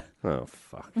 Yeah. Oh,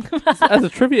 fuck. As a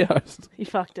trivia host. You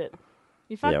fucked it.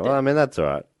 You fucked Yeah, it. well, I mean, that's all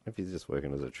right. If he's just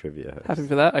working as a trivia host. Happy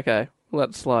for that? Okay. We'll let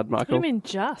it slide, What do Michael. you mean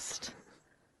just?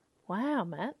 Wow,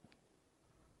 Matt.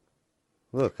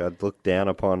 Look, I'd look down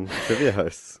upon trivia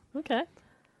hosts. Okay.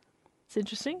 It's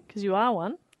interesting, because you are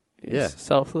one. Yeah.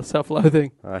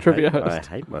 Self-loathing trivia host.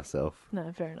 I hate myself.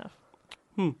 No, fair enough.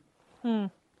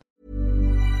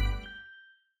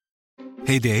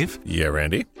 Hey, Dave. Yeah,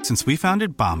 Randy. Since we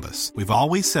founded Bombas, we've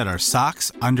always said our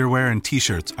socks, underwear, and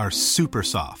T-shirts are super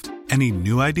soft. Any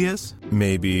new ideas?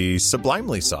 Maybe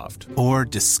sublimely soft. Or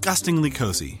disgustingly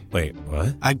cozy? Wait,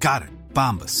 what? I got it.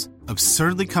 Bombas.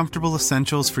 Absurdly comfortable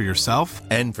essentials for yourself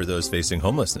And for those facing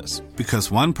homelessness. because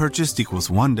one purchased equals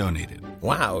one donated.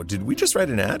 Wow, did we just write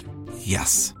an ad?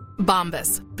 Yes.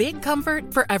 Bombas. Big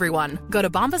comfort for everyone. Go to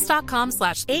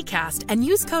bombas.com/ACAST and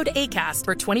use code ACAST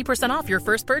for 20% off your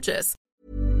first purchase.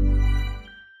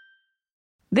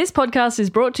 This podcast is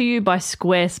brought to you by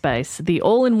Squarespace, the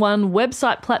all-in-one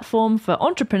website platform for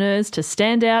entrepreneurs to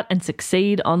stand out and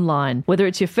succeed online. Whether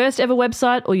it's your first ever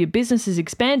website or your business is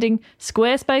expanding,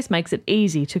 Squarespace makes it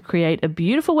easy to create a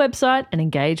beautiful website and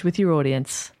engage with your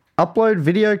audience. Upload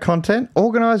video content,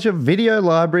 organize your video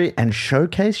library, and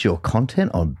showcase your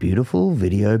content on beautiful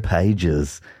video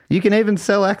pages. You can even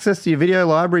sell access to your video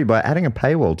library by adding a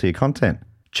paywall to your content.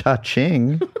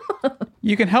 Cha-ching.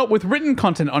 You can help with written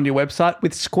content on your website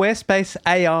with Squarespace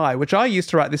AI, which I use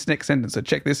to write this next sentence, so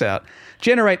check this out.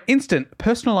 Generate instant,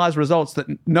 personalized results that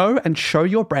know and show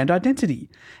your brand identity.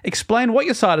 Explain what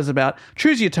your site is about,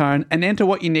 choose your tone, and enter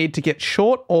what you need to get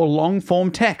short or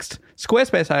long-form text.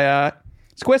 Squarespace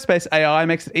AI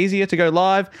makes it easier to go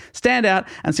live, stand out,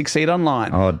 and succeed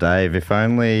online. Oh, Dave, if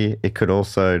only it could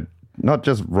also not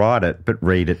just write it, but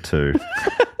read it too.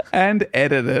 And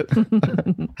edit it.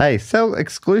 Hey, sell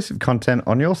exclusive content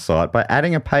on your site by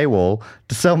adding a paywall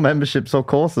to sell memberships or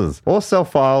courses, or sell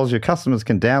files your customers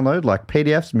can download like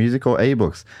PDFs, music, or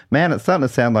ebooks. Man, it's starting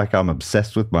to sound like I'm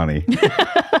obsessed with money.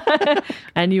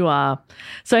 And you are.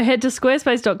 So head to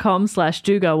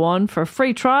squarespace.com/dogoon for a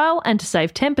free trial and to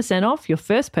save 10% off your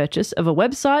first purchase of a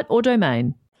website or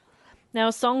domain. Now,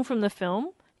 a song from the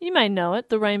film. You may know it,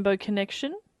 The Rainbow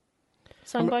Connection,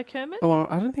 sung by Kermit. Oh,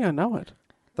 I don't think I know it.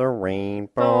 The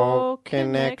Rainbow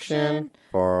Connection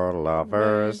for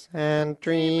lovers and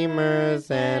dreamers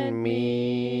and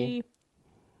me.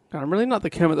 God, I'm really not the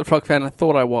Kermit the Frog fan I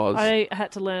thought I was. I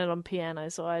had to learn it on piano,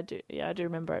 so I do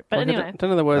remember it. But Like, I anyway. don't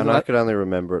know the words. And of I that. could only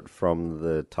remember it from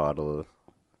the title.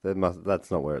 That's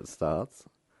not where it starts.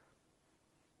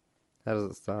 How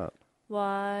does it start?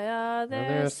 Why are there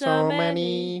There's so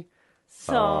many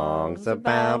songs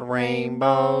about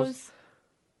rainbows?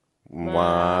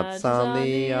 What's on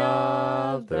the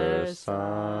other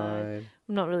side?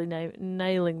 I'm not really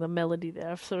nailing the melody there.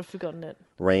 I've sort of forgotten it.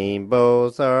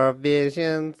 Rainbows are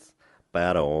visions,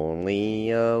 but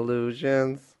only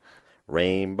illusions.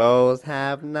 Rainbows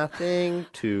have nothing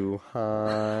to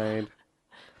hide.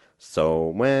 So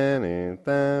when it's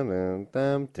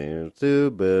them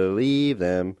to believe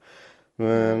them,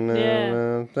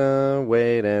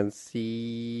 wait and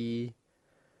see.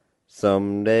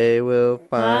 Someday we'll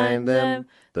find them,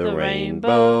 the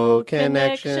Rainbow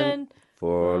Connection,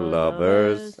 for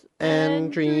lovers and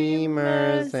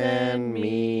dreamers and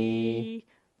me.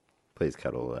 Please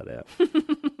cut all that out.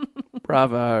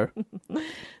 Bravo.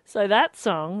 So that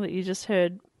song that you just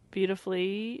heard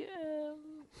beautifully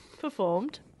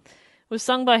performed was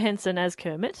sung by Henson as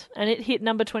Kermit, and it hit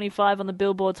number 25 on the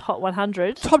Billboard's Hot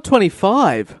 100. Top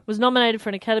 25? Was nominated for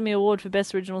an Academy Award for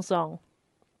Best Original Song.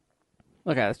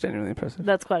 Okay, that's genuinely impressive.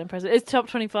 That's quite impressive. Is top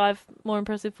 25 more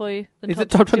impressive for you than Is top it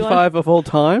top 61? 25 of all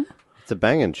time? It's a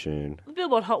banging tune. The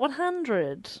Billboard Hot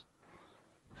 100.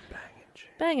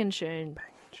 Bangin' tune.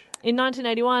 In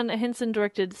 1981, a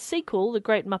Henson-directed sequel, The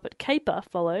Great Muppet Caper,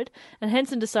 followed, and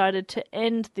Henson decided to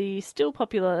end the still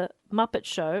popular Muppet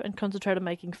Show and concentrate on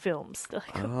making films.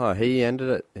 Oh, he ended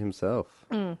it himself.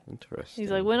 Interesting. He's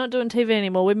like, we're not doing TV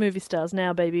anymore, we're movie stars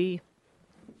now, baby.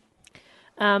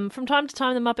 From time to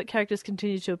time, the Muppet characters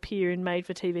continue to appear in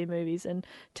made-for-TV movies and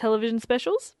television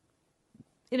specials.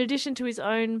 In addition to his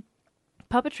own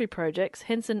puppetry projects,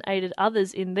 Henson aided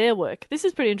others in their work. This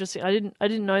is pretty interesting. I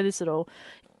didn't know this at all.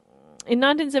 In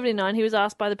 1979, he was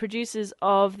asked by the producers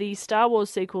of the Star Wars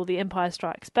sequel, The Empire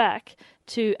Strikes Back,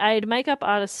 to aid makeup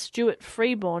artist Stuart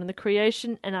Freeborn in the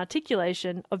creation and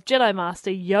articulation of Jedi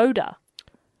Master Yoda.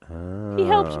 He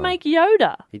helped make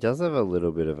Yoda. He does have a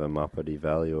little bit of a Muppety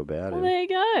value about him. Well, there you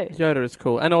go. Yoda is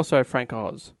cool. And also Frank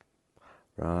Oz.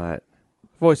 Right.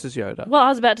 Voices Yoda. Well, I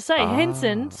was about to say,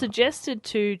 Henson suggested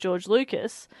to George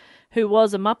Lucas, who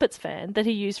was a Muppets fan, that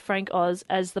he use Frank Oz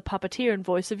as the puppeteer and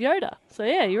voice of Yoda. So,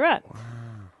 yeah, you're right. Wow.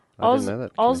 I didn't know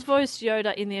that. Oz voiced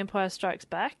Yoda in The Empire Strikes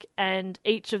Back and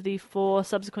each of the 4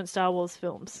 subsequent Star Wars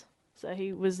films. So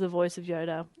he was the voice of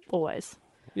Yoda always.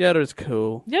 Yoda is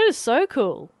cool. Yoda's so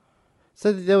cool.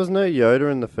 So there was no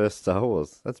Yoda in the first Star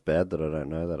Wars. That's bad that I don't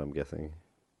know that, I'm guessing.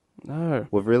 No.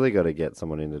 We've really got to get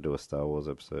someone in to do a Star Wars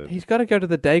episode. He's got to go to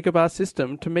the Dagobah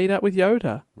system to meet up with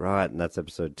Yoda. Right, and that's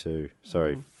episode 2.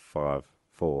 Sorry, 5.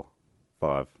 4.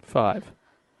 5. 5.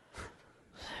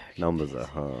 Numbers are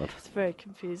hard. It's very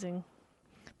confusing.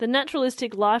 The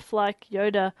naturalistic, lifelike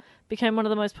Yoda became one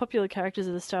of the most popular characters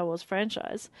of the Star Wars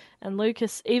franchise, and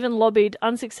Lucas even lobbied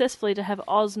unsuccessfully to have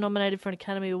Oz nominated for an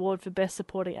Academy Award for Best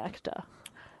Supporting Actor.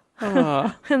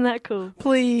 Isn't that cool?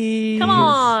 Please. Come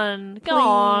on. Go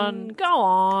on.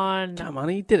 Come on,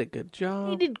 he did a good job.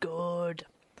 He did good.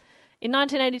 In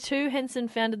 1982, Henson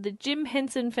founded the Jim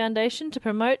Henson Foundation to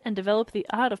promote and develop the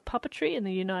art of puppetry in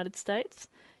the United States.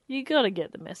 You got to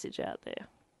get the message out there.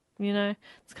 You know,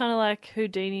 it's kind of like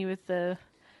Houdini with the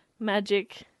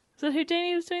magic. Is that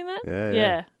Houdini was doing that?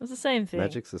 Yeah. It was the same thing.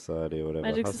 Magic Society or whatever.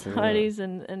 Magic Hustling Societies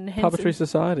and Henson. Puppetry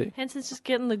Society. Henson's just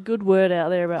getting the good word out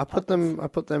there about I put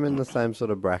them in the same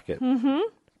sort of bracket. Mm-hmm.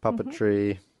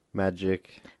 Puppetry,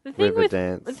 magic, The thing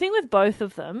Riverdance. the thing with both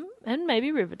of them, and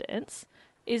maybe Riverdance,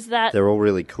 is that They're all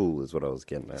really cool is what I was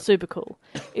getting at. super cool.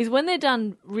 Is when they're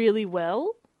done really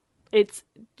well, it's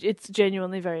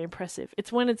genuinely very impressive.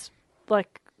 It's when it's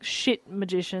like shit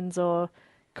magicians or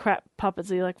crap puppets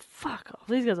that you're like, fuck off,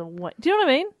 these guys are white. Do you know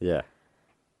what I mean? Yeah.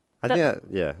 I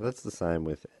think that's the same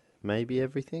with maybe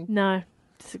everything. No,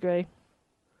 disagree.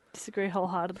 Disagree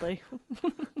wholeheartedly.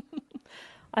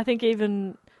 I think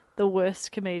even the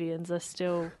worst comedians are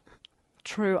still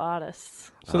true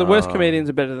artists. So the worst comedians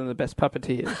are better than the best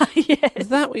puppeteers. Yes. Is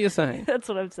that what you're saying? That's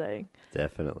what I'm saying.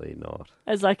 Definitely not.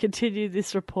 As I continue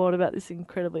this report about this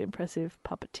incredibly impressive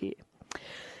puppeteer.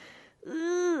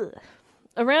 Ugh.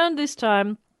 Around this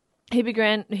time, he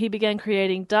began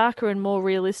creating darker and more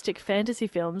realistic fantasy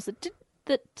films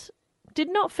that did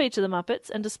not feature the Muppets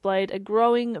and displayed a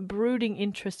growing, brooding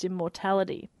interest in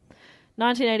mortality.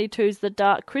 1982's The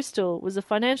Dark Crystal was a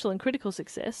financial and critical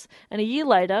success, and a year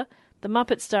later, The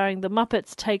Muppets starring The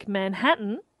Muppets Take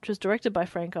Manhattan, which was directed by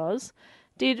Frank Oz,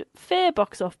 did fair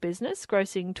box office business,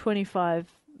 grossing $25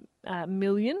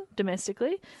 million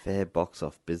domestically. Fair box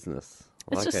off business.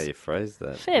 I like how you phrased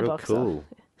that. Fair Real box cool.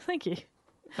 off. Thank you.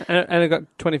 And it got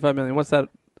 25 million. What's that?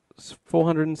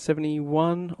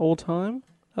 471 all time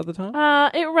at the time?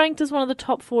 It ranked as one of the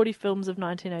top 40 films of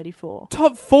 1984.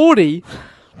 Top 40?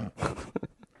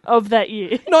 Of that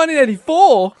year.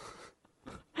 1984?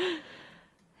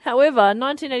 However,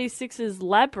 1986's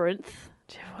Labyrinth.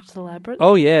 Did you ever watch The Labyrinth?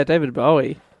 Oh, yeah, David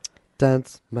Bowie.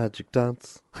 Dance, magic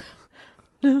dance.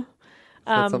 Is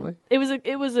that something? It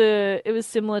was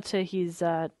similar to his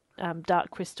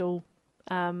Dark Crystal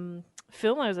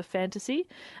film. It was a fantasy,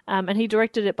 and he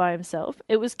directed it by himself.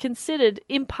 It was considered,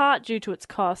 in part due to its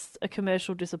costs, a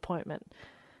commercial disappointment.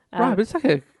 Right, but it's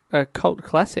like a cult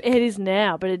classic. It is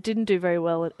now, but it didn't do very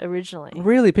well originally.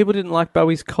 Really? People didn't like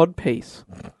Bowie's codpiece?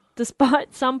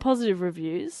 Despite some positive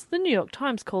reviews, the New York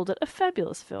Times called it a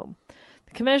fabulous film.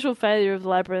 The commercial failure of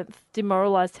Labyrinth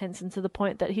demoralised Henson to the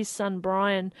point that his son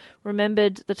Brian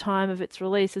remembered the time of its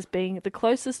release as being the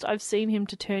closest I've seen him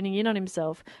to turning in on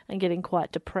himself and getting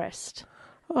quite depressed.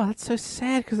 Oh, that's so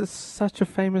sad because it's such a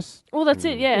famous. Well, that's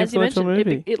it. Yeah, as you influential mentioned,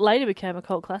 movie. it later became a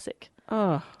cult classic.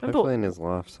 Oh, hopefully in his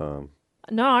lifetime.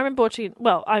 No, I remember watching it.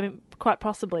 Well, I mean, quite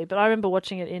possibly, but I remember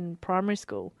watching it in primary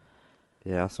school.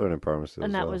 Yeah, I saw it in primary school.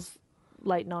 And as that well. was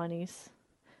late 90s.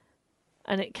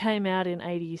 And it came out in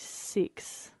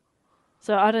 86.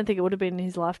 So I don't think it would have been in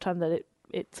his lifetime that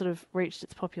it sort of reached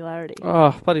its popularity.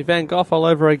 Oh, bloody Van Gogh all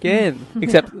over again.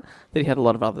 Except that he had a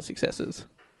lot of other successes.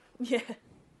 Yeah.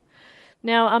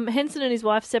 Now, Henson and his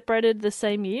wife separated the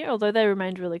same year, although they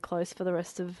remained really close for the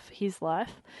rest of his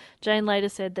life. Jane later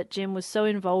said that Jim was so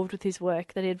involved with his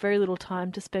work that he had very little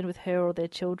time to spend with her or their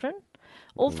children.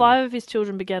 All 5 of his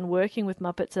children began working with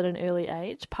Muppets at an early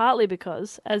age, partly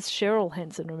because, as Cheryl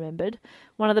Henson remembered,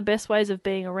 one of the best ways of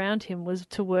being around him was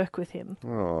to work with him.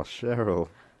 Oh, Cheryl.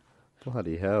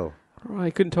 Bloody hell. Right,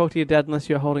 you couldn't talk to your dad unless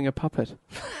you're holding a puppet.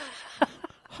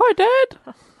 Hi, Dad.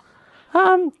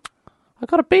 I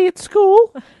got a B at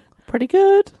school. Pretty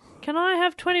good. Can I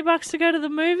have $20 to go to the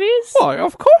movies? Why,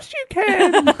 of course you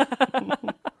can. Being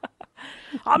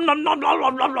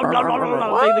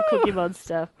the Cookie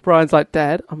Monster. Brian's like,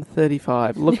 Dad, I'm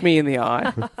 35. Look me in the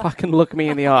eye. Fucking look me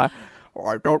in the eye.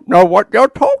 I don't know what you're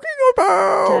talking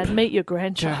about. Dad, meet your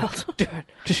grandchild. Dad,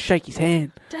 just shake his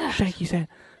hand. Dad. Shake his hand.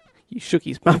 You shook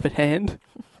his Muppet hand.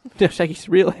 Now shake his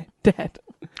real hand. Dad.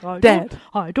 I Dad.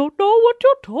 don't know what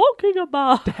you're talking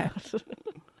about. Dad.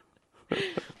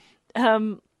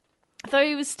 Though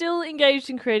he was still engaged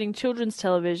in creating children's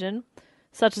television,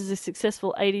 such as the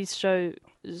successful 80s shows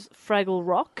Fraggle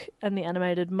Rock and the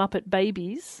animated Muppet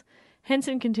Babies,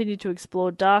 Henson continued to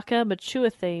explore darker, mature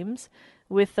themes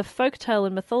with the folktale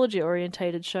and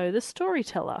mythology-orientated show The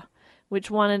Storyteller,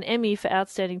 which won an Emmy for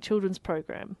Outstanding Children's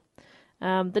Program.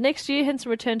 The next year,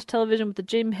 Henson returned to television with the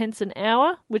Jim Henson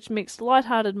Hour, which mixed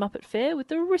light-hearted Muppet fare with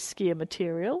the riskier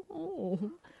material.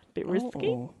 Ooh, bit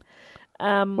risky.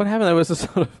 What happened there was a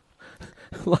sort of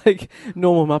like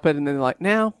normal Muppet, and then they're like,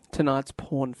 now tonight's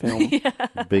porn film.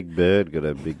 Big Bird got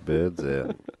her big birds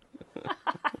out.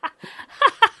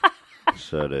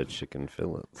 Showed her chicken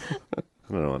fillets. I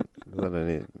don't know what.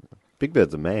 Big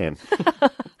Bird's a man.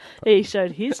 He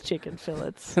showed his chicken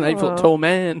fillets. An 8-foot tall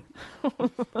man.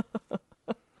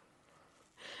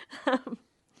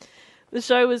 The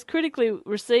show was critically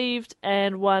received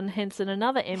and won Henson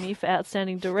another Emmy for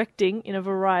outstanding directing in a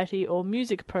variety or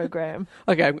music program.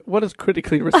 Okay, what does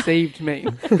critically received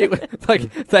mean?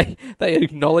 Like they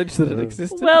acknowledged that it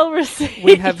existed. Well received.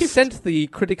 We have sent the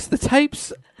critics the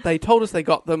tapes. They told us they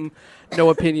got them. No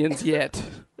opinions yet.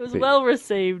 It was well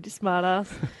received, smartass.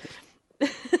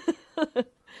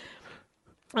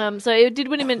 So it did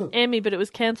win him an Emmy, but it was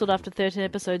cancelled after 13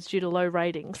 episodes due to low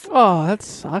ratings. Oh, that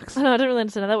sucks. I don't really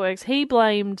understand how that works. He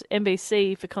blamed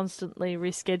NBC for constantly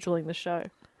rescheduling the show.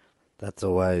 That's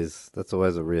always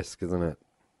a risk, isn't it?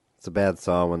 It's a bad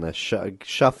sign when they're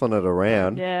shuffling it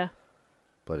around. Yeah.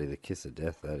 Bloody the kiss of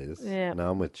death, that is. Yeah.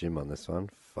 No, I'm with Jim on this one.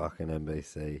 Fucking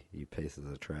NBC, you pieces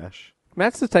of trash.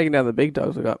 Matt's just taking down the big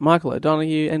dogs. We've got Michael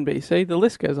O'Donoghue, NBC. The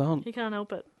list goes on. He can't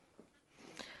help it.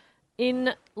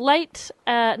 In late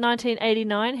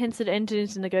 1989, Henson entered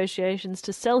into negotiations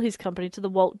to sell his company to the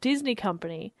Walt Disney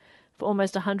Company for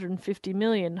almost $150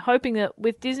 million, hoping that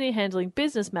with Disney handling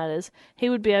business matters, he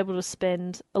would be able to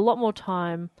spend a lot more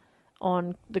time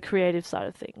on the creative side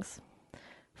of things.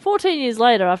 14 years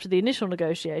later, after the initial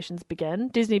negotiations began,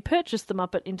 Disney purchased the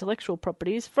Muppet intellectual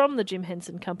properties from the Jim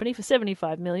Henson Company for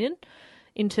 $75 million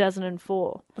in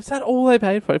 2004. Was that all they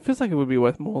paid for it? It feels like it would be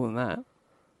worth more than that.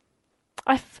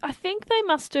 I think they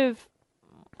must have...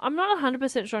 I'm not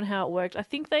 100% sure on how it worked. I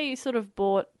think they sort of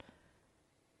bought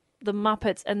the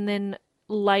Muppets and then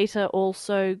later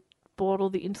also bought all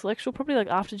the intellectual property, like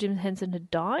after Jim Henson had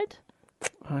died.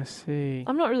 I see.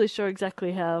 I'm not really sure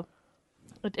exactly how...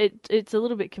 It's a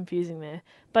little bit confusing there.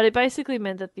 But it basically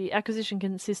meant that the acquisition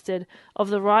consisted of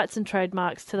the rights and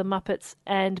trademarks to the Muppets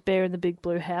and Bear in the Big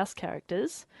Blue House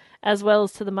characters, as well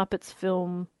as to the Muppet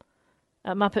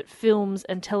Films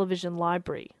and Television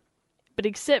Library. But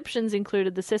exceptions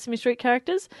included the Sesame Street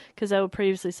characters, because they were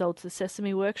previously sold to the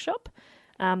Sesame Workshop,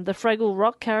 the Fraggle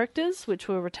Rock characters, which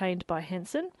were retained by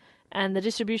Henson, and the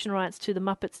distribution rights to the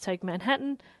Muppets Take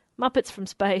Manhattan, Muppets from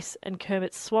Space, and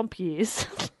Kermit's Swamp Years,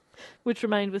 which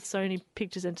remained with Sony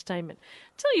Pictures Entertainment.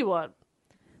 Tell you what,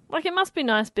 it must be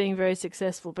nice being very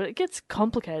successful, but it gets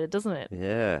complicated, doesn't it?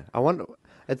 Yeah. I wonder...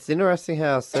 It's interesting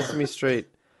how Sesame Street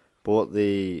bought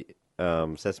the...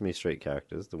 Sesame Street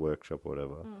characters, the workshop or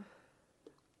whatever.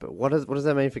 But what does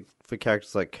that mean for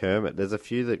characters like Kermit? There's a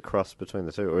few that cross between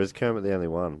the two, or is Kermit the only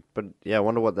one? But yeah, I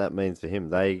wonder what that means for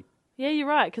him. They Yeah, you're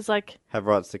right, because have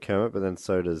rights to Kermit, but then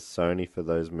so does Sony for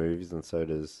those movies, and so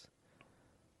does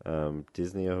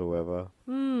Disney or whoever.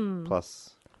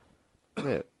 Plus,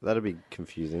 yeah, that'd be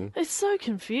confusing. It's so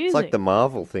confusing. It's like the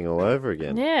Marvel thing all over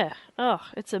again. Yeah. Oh,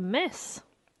 it's a mess.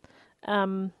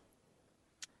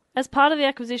 As part of the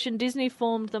acquisition, Disney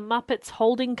formed the Muppets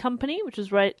Holding Company, which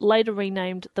was later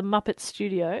renamed the Muppet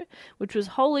Studio, which is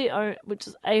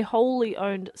a wholly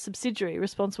owned subsidiary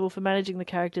responsible for managing the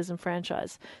characters and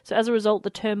franchise. So as a result, the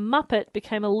term Muppet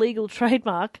became a legal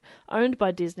trademark owned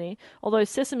by Disney, although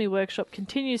Sesame Workshop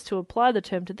continues to apply the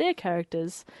term to their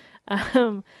characters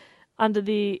under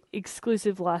the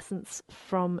exclusive license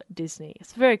from Disney.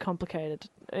 It's very complicated.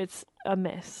 It's a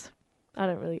mess. I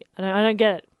don't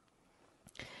get it.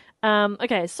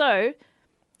 Okay, so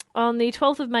on the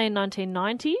 12th of May in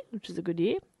 1990, which is a good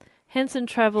year, Henson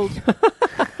travelled...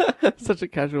 Such a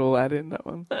casual add in, that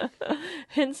one.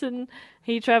 Henson,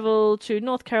 he travelled to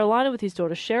North Carolina with his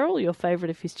daughter Cheryl, your favourite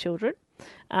of his children.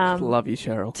 Love you,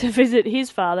 Cheryl. To visit his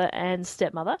father and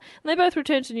stepmother. And they both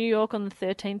returned to New York on the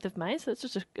 13th of May, so it's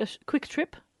just a quick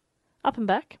trip up and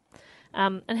back.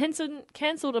 And Henson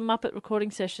cancelled a Muppet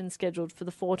recording session scheduled for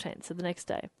the 14th, so the next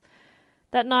day.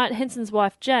 That night, Henson's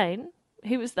wife, Jane,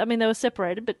 they were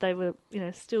separated, but they were,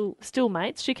 still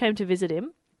mates. She came to visit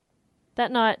him.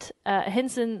 That night,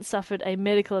 Henson suffered a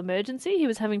medical emergency. He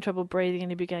was having trouble breathing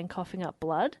and he began coughing up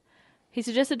blood. He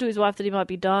suggested to his wife that he might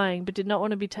be dying, but did not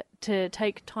want to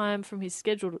take time from his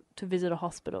schedule to visit a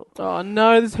hospital. Oh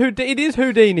no, it is Houdini. It's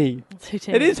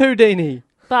Houdini. It is Houdini.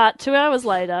 But 2 hours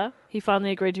later, he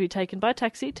finally agreed to be taken by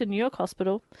taxi to New York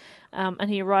Hospital, and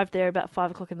he arrived there about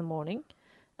 5 o'clock in the morning.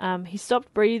 He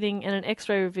stopped breathing, and an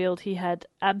X-ray revealed he had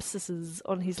abscesses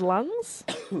on his lungs.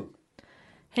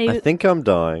 I think I'm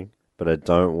dying, but I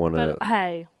don't want to. But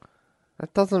hey,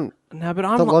 that doesn't. No,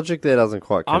 but the logic there doesn't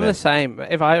quite connect. I'm the same.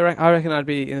 If I reckon I'd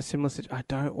be in a similar situation. I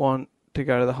don't want to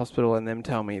go to the hospital and them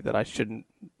tell me that I shouldn't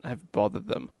have bothered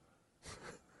them.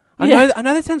 I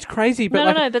know that sounds crazy,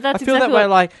 but no, but that's I feel exactly that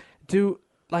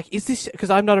way. Is this because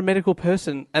I'm not a medical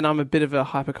person and I'm a bit of a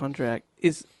hypochondriac?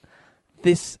 Is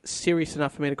this serious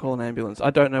enough for me to call an ambulance? I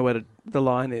don't know where the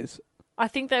line is. I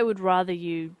think they would rather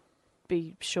you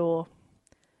be sure.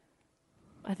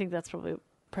 I think that's probably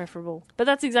preferable. But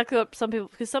that's exactly what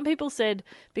some people said,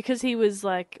 because he was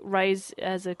raised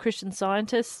as a Christian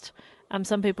Scientist.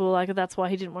 Some people were like, that's why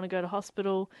he didn't want to go to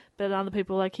hospital. But other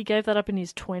people were like, he gave that up in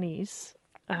his 20s.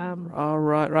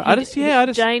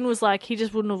 Right. Jane was like, he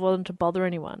just wouldn't have wanted to bother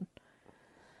anyone.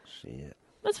 Shit.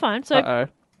 That's fine. So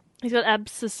he's got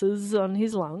abscesses on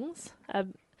his lungs.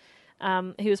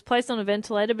 He was placed on a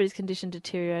ventilator, but his condition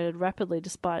deteriorated rapidly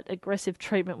despite aggressive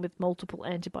treatment with multiple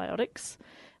antibiotics.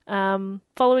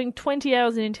 Following 20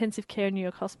 hours in intensive care in New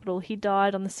York Hospital, he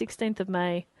died on the 16th of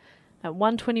May at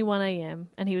 1:21 a.m.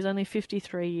 and he was only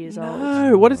 53 years old.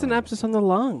 No, what is an abscess on the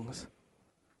lungs?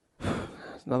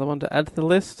 There's another one to add to the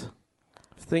list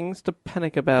of things to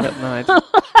panic about at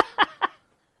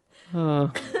night.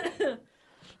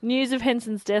 News of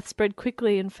Henson's death spread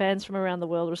quickly, and fans from around the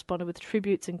world responded with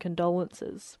tributes and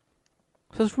condolences.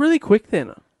 So it's really quick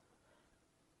then.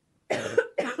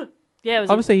 Yeah, it was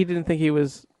obviously he didn't think he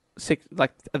was sick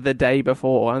the day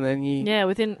before, and then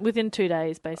within 2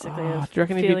 days basically of do you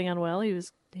reckon feeling unwell, he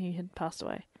had passed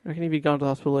away. Do you reckon if he'd gone to the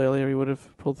hospital earlier, he would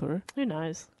have pulled through? Who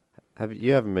knows?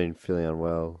 You haven't been feeling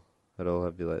unwell at all,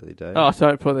 have you, lately, Dave? Oh,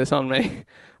 don't put this on me.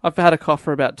 I've had a cough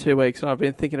for about 2 weeks, and I've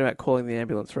been thinking about calling the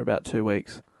ambulance for about 2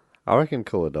 weeks. I reckon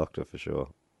call a doctor for sure.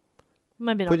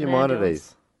 Maybe not. Put your mind at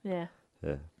ease. Yeah.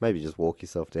 Yeah. Maybe just walk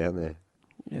yourself down there.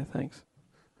 Yeah, thanks.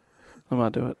 I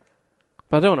might do it.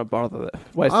 But I don't want to bother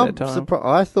waste their time.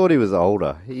 I thought he was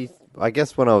older. I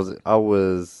guess when I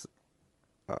was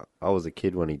a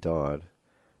kid when he died,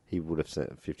 he would have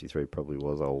said 53 probably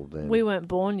was old then. We weren't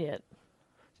born yet.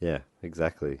 Yeah,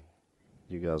 exactly.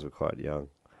 You guys were quite young.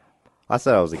 I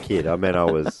said I was a kid. I meant I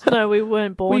was... No, we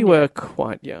weren't born yet. We were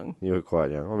quite young. You were quite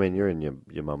young. I mean, you're in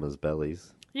your mama's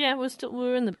bellies. Yeah, we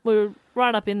were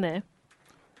right up in there.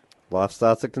 Life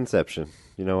starts at conception.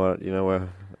 You know what? You know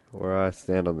where I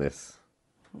stand on this.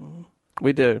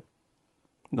 We do.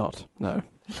 Not. No.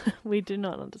 We do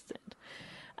not understand.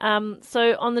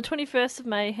 So on the 21st of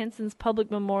May, Henson's public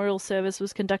memorial service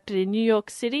was conducted in New York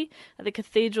City at the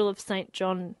Cathedral of St.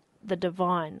 John the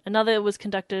Divine. Another was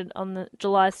conducted on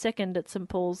July 2nd at St.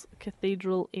 Paul's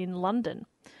Cathedral in London.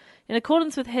 In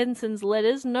accordance with Henson's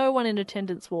letters, no one in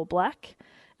attendance wore black,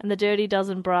 and the Dirty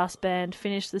Dozen brass band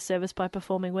finished the service by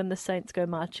performing When the Saints Go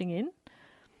Marching In.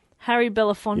 Harry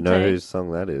Belafonte... You know whose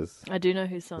song that is? I do know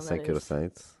whose song that is. The St. Kilda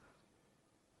Saints.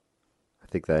 I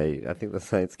think the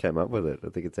Saints came up with it. I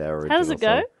think it's our original How does it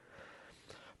go?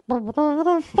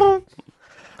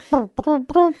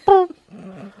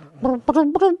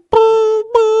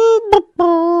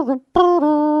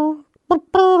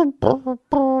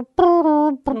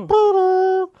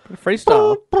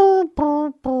 Freestyle.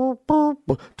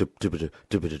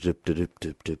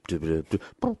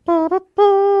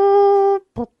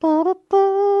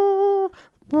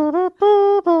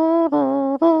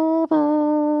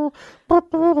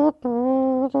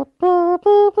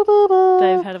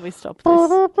 Dave, how do we stop this?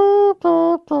 Oh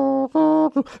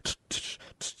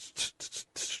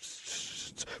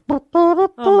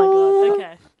my god,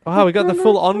 okay. Wow, we got the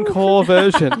full encore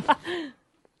version.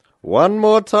 One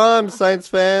more time, Saints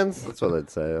fans. That's what they'd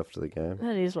say after the game.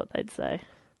 That is what they'd say.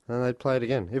 And they'd play it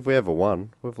again. If we ever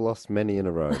won, we've lost many in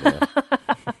a row now.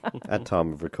 At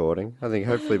time of recording. I think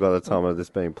hopefully by the time of this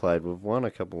being played, we've won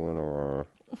a couple in a row.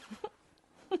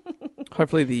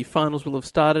 Hopefully the finals will have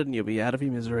started and you'll be out of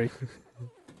your misery.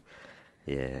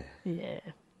 Yeah. Yeah.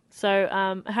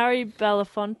 So Harry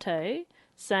Belafonte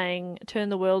sang Turn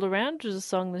the World Around, which was a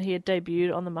song that he had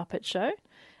debuted on The Muppet Show,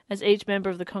 as each member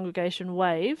of the congregation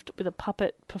waved with a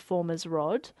puppet performer's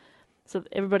rod. So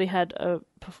everybody had a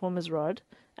performer's rod,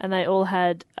 and they all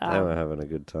had... they were having a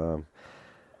good time.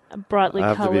 Brightly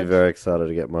coloured... I have to be very excited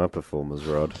to get my performer's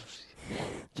rod.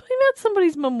 Talking about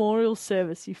somebody's memorial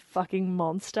service, you fucking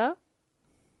monster.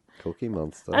 Cookie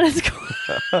Monster. And it's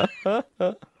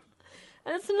cool.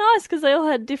 And it's nice because they all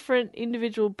had different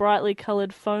individual brightly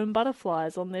coloured foam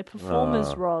butterflies on their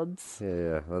performers' rods.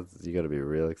 Yeah. You got to be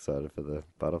real excited for the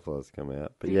butterflies to come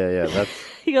out. But yeah, that's...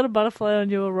 You got a butterfly on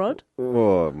your rod?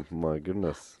 Oh, my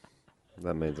goodness.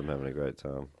 That means I'm having a great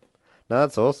time. No,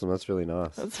 that's awesome. That's really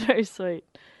nice. That's very sweet.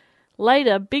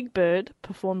 Later, Big Bird,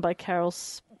 performed by Carol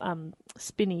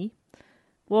Spinney,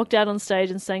 walked out on stage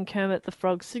and sang Kermit the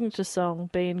Frog's signature song,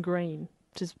 Being Green,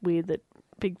 which is weird that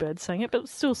Big Bird sang it, but it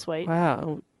was still sweet.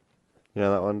 Wow. You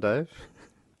know that one, Dave?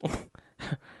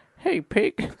 Hey,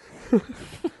 pig.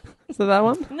 Is that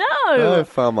one? No,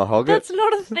 Farmer Hoggett. that's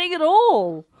not a thing at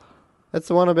all. That's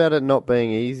the one about it not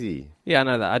being easy. Yeah, I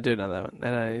know that. I do know that one.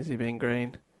 And is he being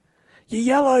green? You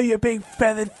yellow, you big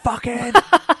feathered fuckhead.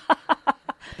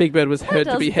 Big Bird was heard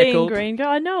to be heckled. Being Green,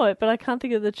 I know it, but I can't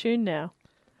think of the tune now.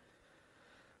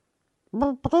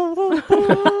 Sorry.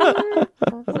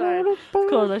 Of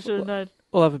course, I should have known.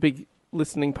 We'll have a big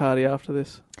listening party after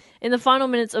this. In the final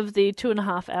minutes of the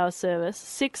 2.5-hour service,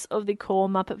 6 of the core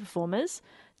Muppet performers,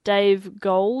 Dave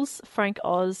Goelz, Frank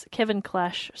Oz, Kevin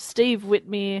Clash, Steve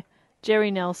Whitmere,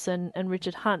 Jerry Nelson, and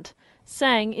Richard Hunt,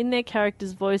 sang in their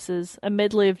characters' voices a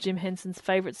medley of Jim Henson's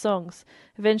favourite songs,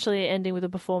 eventually ending with a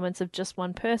performance of just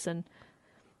one person.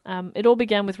 It all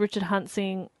began with Richard Hunt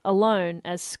singing alone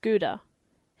as Scooter.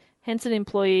 Henson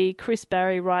employee Chris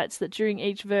Barry writes that during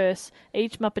each verse,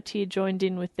 each Muppeteer joined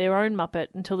in with their own Muppet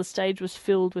until the stage was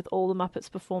filled with all the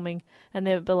Muppets performing and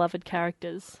their beloved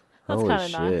characters. That's kind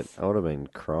of nice. I would have been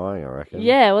crying, I reckon.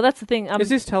 Yeah, well, that's the thing. Is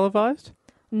this televised?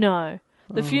 No.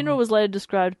 The funeral was later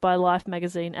described by Life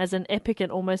magazine as an epic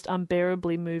and almost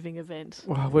unbearably moving event.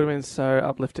 Wow, it would have been so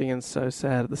uplifting and so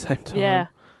sad at the same time.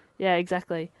 Yeah,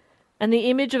 exactly. And the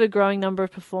image of a growing number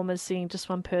of performers singing just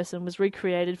one person was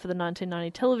recreated for the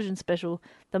 1990 television special,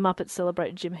 The Muppets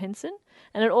Celebrate Jim Henson,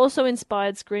 and it also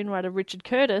inspired screenwriter Richard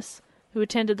Curtis, who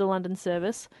attended the London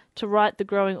service, to write the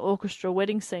growing orchestra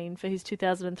wedding scene for his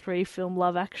 2003 film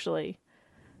Love Actually.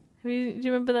 Do you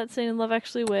remember that scene in Love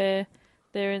Actually where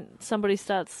somebody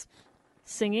starts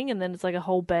singing and then it's like a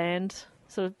whole band,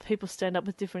 sort of people stand up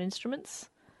with different instruments?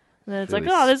 And then it's really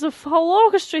like, there's a whole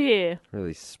orchestra here.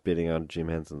 Really spitting on Jim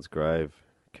Henson's grave,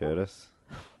 Curtis.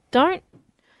 Don't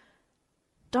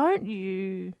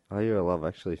you... Are you a Love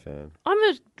Actually fan? I'm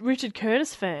a Richard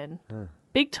Curtis fan. Huh.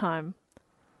 Big time.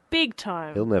 Big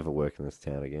time. He'll never work in this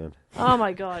town again. Oh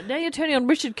my God. Now you're turning on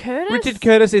Richard Curtis? Richard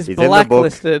Curtis is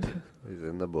blacklisted. He's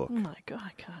in the book. Oh my God,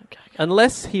 I can't.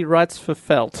 Unless he writes for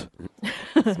Felt.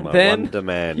 That's my one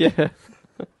demand. Yeah.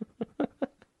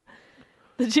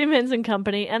 The Jim Henson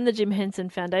Company and the Jim Henson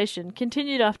Foundation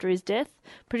continued after his death,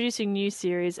 producing new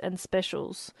series and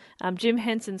specials. Jim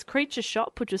Henson's Creature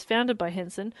Shop, which was founded by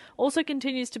Henson, also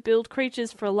continues to build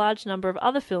creatures for a large number of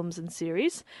other films and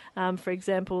series. For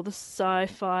example, the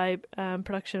sci-fi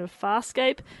production of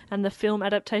Farscape and the film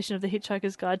adaptation of The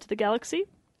Hitchhiker's Guide to the Galaxy.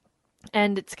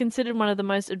 And it's considered one of the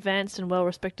most advanced and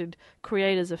well-respected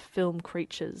creators of film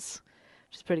creatures,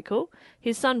 which is pretty cool.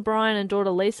 His son Brian and daughter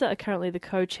Lisa are currently the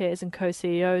co-chairs and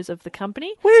co-CEOs of the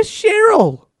company. Where's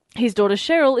Cheryl? His daughter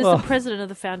Cheryl is the president of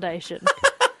the foundation.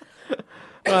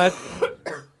 Right,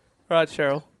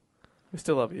 Cheryl. We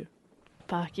still love you.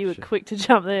 Fuck, you were quick to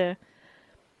jump there.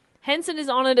 Henson is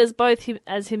honoured as both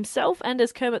as himself and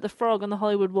as Kermit the Frog on the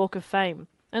Hollywood Walk of Fame.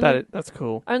 That's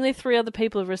cool. Only 3 other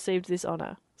people have received this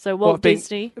honour. So Walt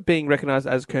Disney... Being recognised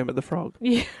as Kermit the Frog.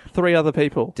 Yeah. 3 other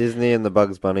people. Disney and the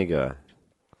Bugs Bunny guy.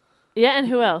 Yeah, and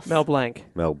who else? Mel Blanc.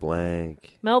 Mel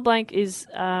Blanc is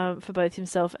for both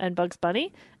himself and Bugs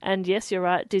Bunny. And yes, you're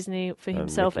right, Disney for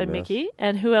himself and Mickey.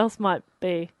 And who else might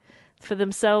be for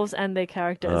themselves and their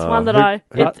characters? One that I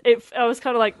was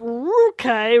kind of like,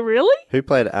 okay, really? Who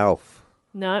played Alf?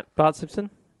 No. Bart Simpson?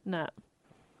 No.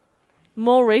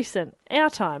 More recent.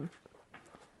 Our Time.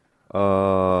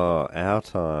 Oh, Our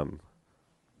Time.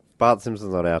 Bart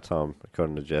Simpson's not Our Time,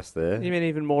 according to Jess there. You mean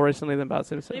even more recently than Bart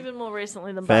Simpson? Even more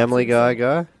recently than Family Bart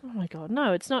Guy? Oh my God,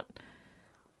 no, it's not.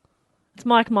 It's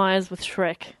Mike Myers with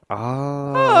Shrek.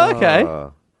 Oh, okay.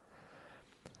 Oh,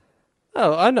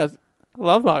 I know. I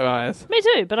love Mike Myers. Me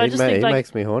too, but I just think he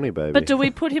makes me horny, baby. But do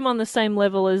we put him on the same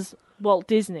level as Walt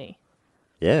Disney?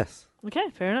 Yes. Okay,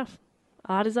 fair enough.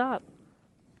 Art is art.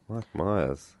 Mike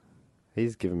Myers.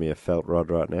 He's giving me a felt rod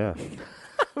right now.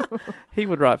 He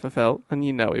would write for felt, and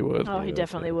you know he would. Oh, he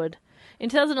definitely would. In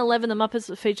 2011, the Muppets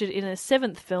were featured in a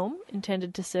 7th film,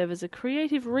 intended to serve as a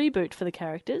creative reboot for the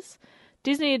characters.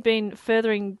 Disney had been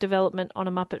furthering development on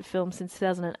a Muppet film since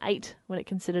 2008, when it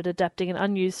considered adapting an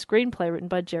unused screenplay written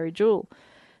by Jerry Jewell.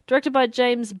 Directed by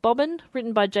James Bobbin,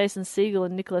 written by Jason Segel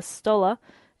and Nicholas Stoller,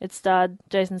 it starred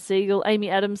Jason Segel, Amy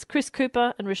Adams, Chris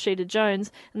Cooper, and Rashida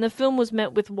Jones, and the film was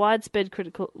met with widespread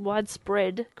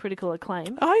critical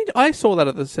acclaim. I saw that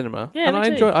at the cinema. Yeah, and me I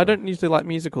too. enjoyed. I don't usually like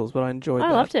musicals, but I enjoyed that.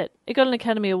 I loved it. It got an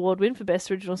Academy Award win for Best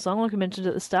Original Song, like I mentioned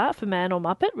at the start, for Man or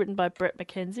Muppet, written by Brett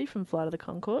McKenzie from Flight of the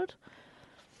Conchord.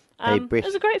 It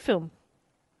was a great film.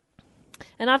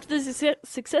 And after the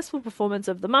successful performance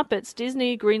of The Muppets,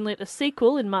 Disney greenlit a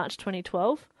sequel in March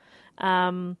 2012.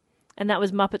 And that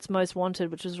was Muppets Most Wanted,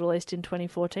 which was released in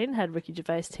 2014. It had Ricky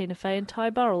Gervais, Tina Fey, and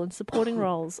Ty Burrell in supporting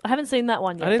roles. I haven't seen that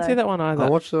one yet. I didn't see that one either. I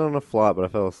watched it on a flight, but I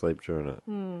fell asleep during it.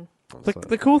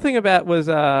 The cool thing about was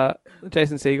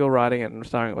Jason Segel writing it and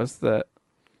starring it was that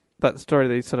story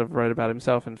that he sort of wrote about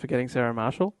himself and Forgetting Sarah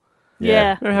Marshall.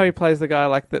 Yeah. Remember how he plays the guy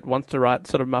that wants to write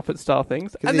sort of Muppet-style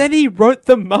things? And then he wrote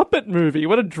the Muppet movie.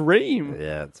 What a dream.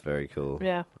 Yeah, it's very cool.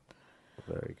 Yeah.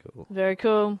 Very cool. Very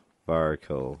cool. Very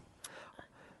cool.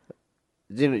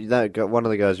 You know, one of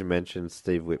the guys you mentioned,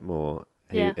 Steve Whitmore,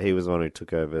 he was the one who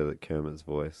took over Kermit's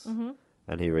voice. Mm-hmm.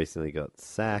 And he recently got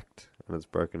sacked, and it's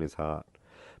broken his heart.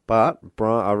 But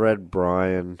I read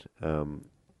Brian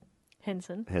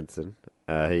Henson.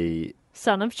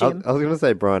 Son of Jim. I was going to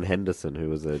say Brian Henderson, who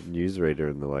was a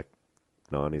newsreader in the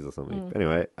 90s or something.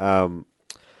 Anyway,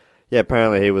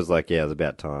 apparently he was it was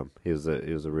about time. He was a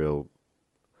real.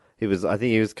 I think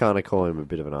he was kind of calling him a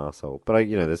bit of an asshole. But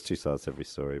there's two sides to every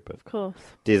story. But of course,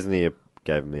 Disney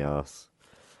gave him the ass.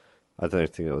 I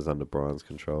don't think it was under Brian's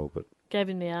control, but gave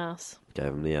him the ass.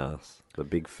 The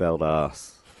big felt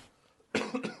ass.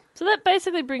 So that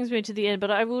basically brings me to the end.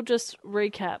 But I will just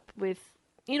recap with,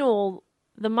 in all,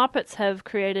 the Muppets have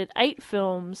created 8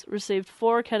 films, received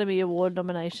 4 Academy Award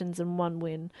nominations and 1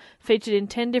 win, featured in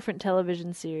 10 different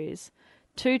television series,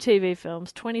 2 TV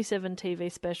films, 27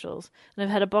 TV specials, and have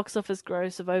had a box office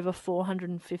gross of over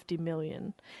 $450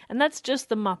 million. And that's just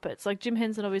the Muppets. Jim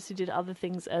Henson obviously did other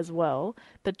things as well,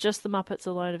 but just the Muppets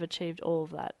alone have achieved all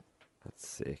of that. That's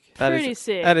sick. Pretty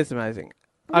sick. That is amazing.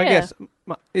 Yeah. I guess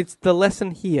it's the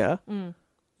lesson here.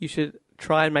 You should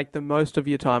try and make the most of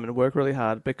your time and work really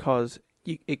hard because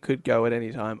it could go at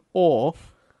any time. Or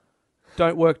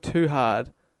don't work too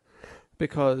hard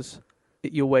because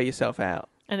you'll wear yourself out.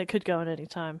 And it could go at any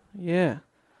time. Yeah.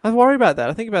 I worry about that.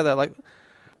 I think about that.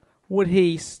 Would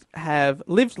he have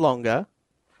lived longer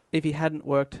if he hadn't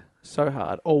worked so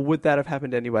hard? Or would that have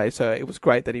happened anyway? So it was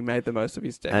great that he made the most of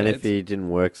his decades. And if he didn't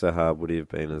work so hard, would he have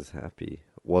been as happy?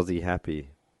 Was he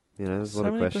happy? There's a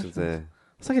lot of questions there.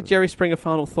 It's like a Jerry Springer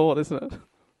final thought, isn't it?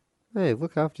 Hey,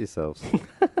 look after yourselves.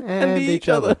 and each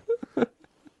other.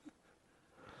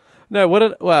 No,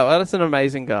 wow, that's an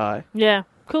amazing guy. Yeah,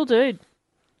 cool dude.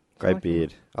 Great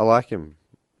beard. I like him.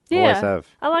 Yeah, Always have.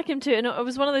 I like him too. And it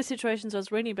was one of those situations I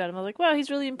was reading about him. I was like, wow, he's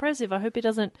really impressive. I hope he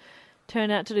doesn't turn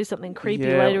out to do something creepy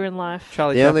later in life. The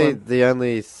only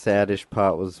saddish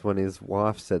part was when his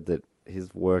wife said that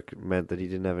his work meant that he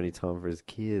didn't have any time for his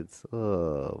kids.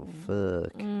 Oh,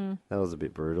 fuck. That was a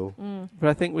bit brutal. But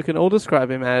I think we can all describe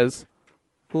him as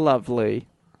lovely.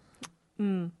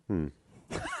 Oh,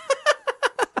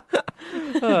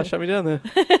 shut me down there.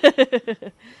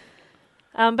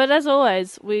 But as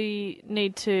always, we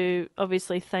need to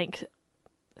obviously thank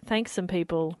some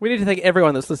people. We need to thank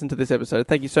everyone that's listened to this episode.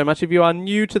 Thank you so much. If you are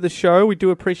new to the show, we do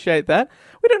appreciate that.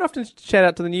 We don't often shout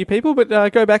out to the new people, but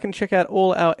go back and check out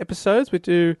all our episodes. We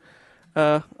do.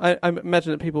 I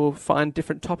imagine that people find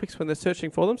different topics when they're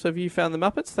searching for them. So if you found the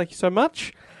Muppets, thank you so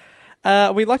much.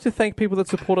 We'd like to thank people that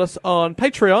support us on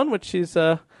Patreon, which is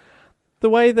the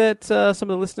way that some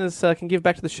of the listeners can give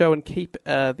back to the show and keep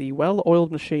the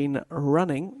well-oiled machine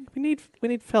running. We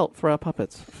need felt for our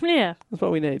puppets. Yeah. That's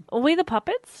what we need. Are we the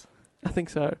puppets? I think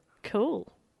so.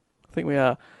 Cool. I think we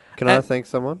are. Can I thank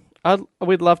someone?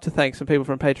 We'd love to thank some people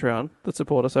from Patreon that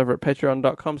support us over at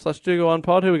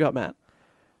patreon.com/DoGoOnPod. Who we got, Matt?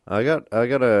 I got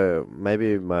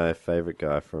maybe my favourite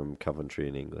guy from Coventry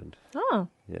in England. Oh.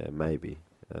 Yeah, maybe.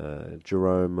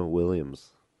 Jerome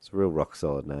Williams. It's a real rock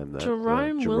solid name, that.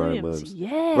 Jerome Williams.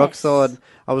 Yes. Rock solid.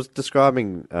 I was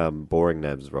describing boring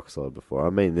names as rock solid before.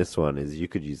 I mean, this one is, you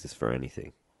could use this for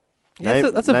anything. Yeah,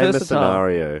 that's a name versatile. a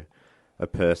scenario, a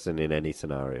person in any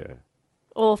scenario.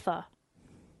 Author.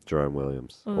 Jerome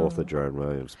Williams, author Jerome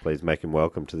Williams. Please make him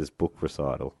welcome to this book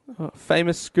recital.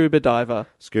 Famous scuba diver.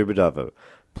 Scuba diver.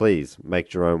 Please make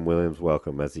Jerome Williams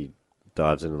welcome as he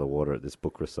dives into the water at this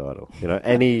book recital. You know,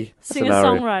 any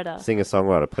Singer-songwriter.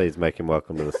 Singer-songwriter, please make him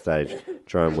welcome to the stage.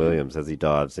 Jerome Williams as he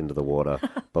dives into the water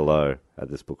below at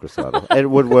this book recital. It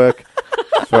would work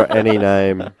for any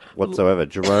name whatsoever.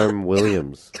 Jerome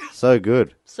Williams. So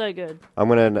good. So good. I'm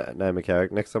going to name a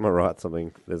character. Next time I write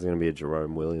something, there's going to be a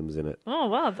Jerome Williams in it. Oh,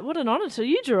 wow. What an honour to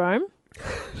you, Jerome.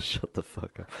 Shut the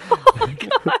fuck up.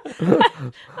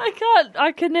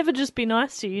 I can never just be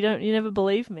nice to you. You never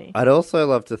believe me. I'd also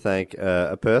love to thank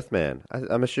a Perth man.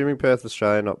 I'm assuming Perth,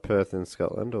 Australia, not Perth in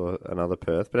Scotland or another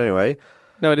Perth. But anyway.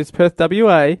 No, it is Perth,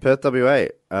 WA. Perth, WA.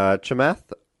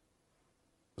 Chamath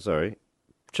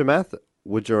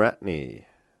Wujaratney.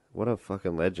 What a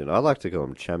fucking legend. I like to call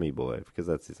him Chammy Boy because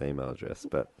that's his email address.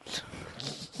 But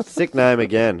sick name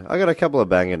again. I got a couple of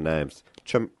banging names.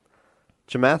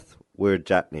 Chamath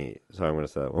Wujaratney. Sorry, I'm going to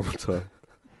say that one more time.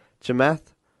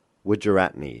 Chamath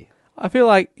Wujaratney. I feel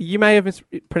like you may have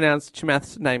mispronounced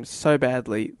Chamath's name so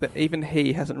badly that even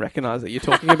he hasn't recognised that you're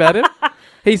talking about him.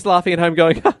 He's laughing at home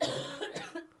going,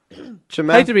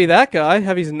 hate to be that guy,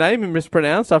 have his name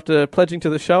mispronounced after pledging to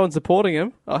the show and supporting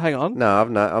him. Oh, hang on. No,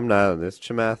 I'm nailing this.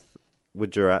 Chamath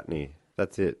Wujaratney.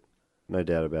 That's it. No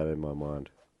doubt about it in my mind.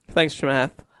 Thanks,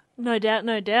 Chamath. No doubt,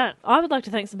 no doubt. I would like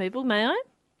to thank some people. May I?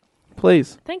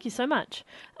 Please. Thank you so much.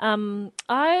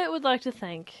 I would like to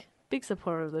thank big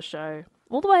supporter of the show,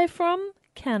 all the way from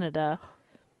Canada.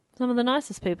 Some of the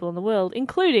nicest people in the world,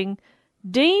 including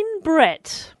Dean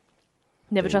Brett.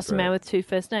 Never trust a man with two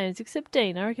first names except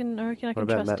Dean. I reckon I can trust Dean.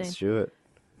 What about Matt Stewart?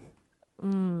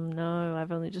 No,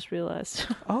 I've only just realised.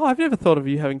 Oh, I've never thought of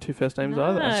you having two first names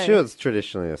either. I'm sure it's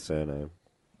traditionally a surname.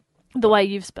 The way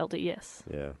you've spelled it, yes.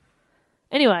 Yeah.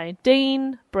 Anyway,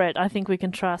 Dean Brett, I think we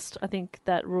can trust. I think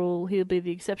that rule, he'll be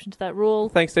the exception to that rule.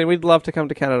 Thanks, Dean. We'd love to come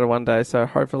to Canada one day, so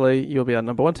hopefully you'll be our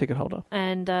number one ticket holder.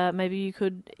 And maybe you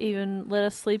could even let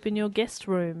us sleep in your guest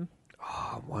room.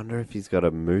 Oh, I wonder if he's got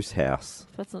a moose house.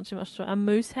 If that's not too much. A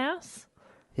moose house?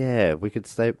 Yeah, we could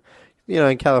stay. You know,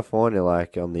 in California,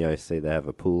 like on the OC, they have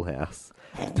a pool house.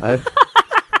 I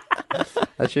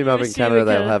assume up in Canada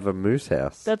they'll have a moose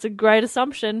house. That's a great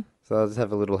assumption. So I'll just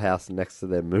have a little house next to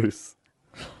their moose.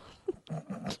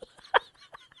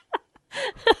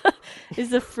 Is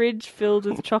the fridge filled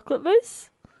with chocolate mousse?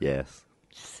 Yes.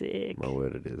 Sick. My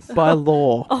word it is. By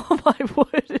law. Oh, my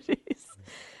word it is.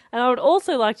 And I would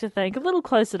also like to thank, a little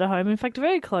closer to home, in fact,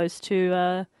 very close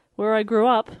to where I grew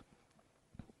up,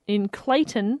 in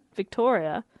Clayton,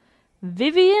 Victoria,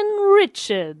 Vivian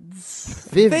Richards.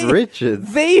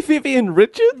 Richards? The Vivian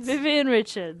Richards? Vivian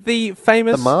Richards. The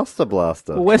famous... The Master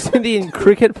Blaster. West Indian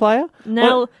cricket player?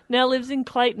 Now lives in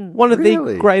Clayton. One of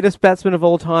the greatest batsmen of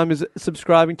all time is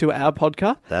subscribing to our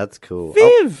podcast. That's cool.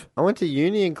 Viv! I went to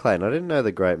uni in Clayton. I didn't know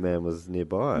the great man was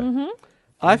nearby. Mm-hmm.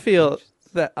 I fear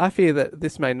that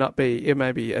this may not be, it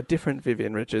may be a different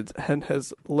Vivian Richards and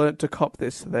has learnt to cop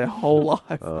this their whole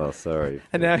life. Oh, sorry.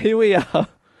 And now here we are.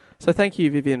 So thank you,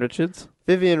 Vivian Richards.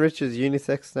 Vivian Richards,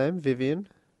 unisex name, Vivian?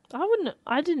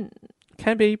 I didn't.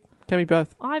 Can be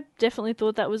both. I definitely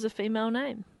thought that was a female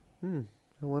name. I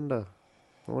wonder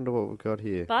what we've got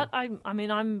here. But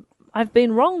I've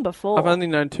been wrong before. I've only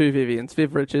known two Vivians,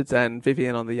 Viv Richards and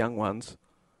Vivian on The Young Ones.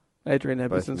 Adrian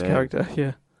Eberson's character,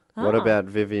 yeah. What about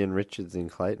Vivian Richards in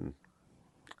Clayton?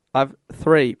 I've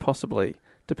three, possibly,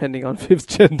 depending on Viv's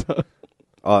gender.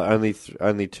 Oh,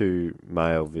 only two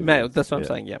male Vivians. Male, that's what I'm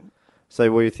saying, yeah.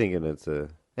 So what are you thinking?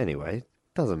 Anyway,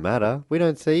 doesn't matter. We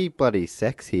don't see bloody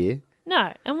sex here.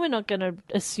 No, and we're not going to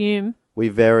assume. We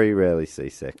very rarely see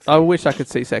sex. I wish I could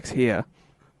see sex here.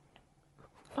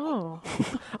 Oh.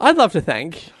 I'd love to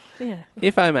thank,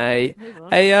 if I may,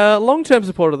 a long-term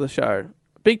supporter of the show.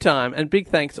 Big time, and big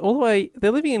thanks all the way.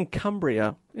 They're living in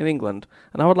Cumbria, in England,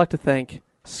 and I would like to thank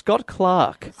Scott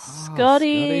Clark.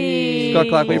 Scotty. Scott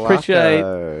Clark, we appreciate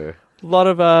a lot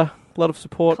of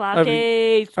support over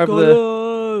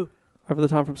the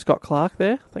time from Scott Clark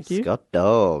there. Thank you. Scott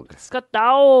Dog. Scott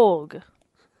Dog.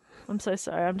 I'm so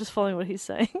sorry. I'm just following what he's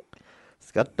saying.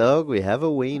 Scott Dog, we have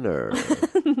a wiener.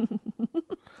 And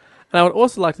I would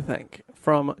also like to thank,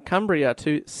 from Cumbria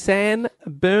to San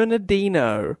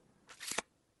Bernardino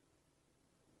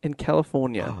in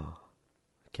California. Oh,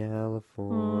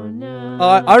 California.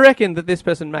 I reckon that this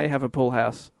person may have a pool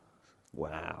house.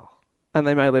 Wow. And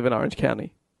they may live in Orange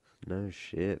County. No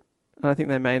shit. And I think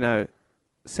they may know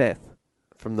Seth.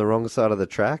 From the wrong side of the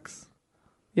tracks?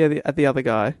 Yeah, the other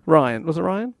guy. Ryan. Was it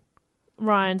Ryan?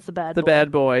 Ryan's the bad boy. The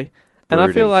bad boy. And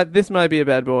I feel like this may be a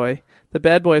bad boy. The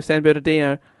bad boy of San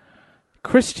Bernardino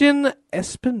Christian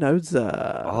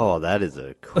Espinoza. Oh, that is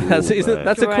a cool That's a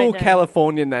Great cool name.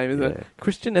 Californian name, isn't it?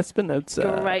 Christian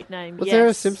Espinoza. Great name. Was yes. there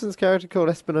a Simpsons character called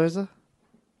Espinoza?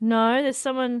 No, there's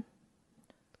someone.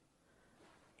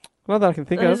 Not that I can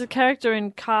think There's of. a character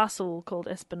in Castle called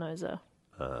Espinoza.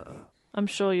 I'm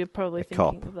sure you're probably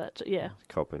thinking cop. of that. Yeah.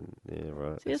 Cop in, yeah,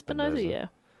 right. Is it Espinoza? Yeah.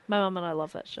 My mum and I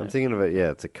love that show. I'm thinking of it, yeah,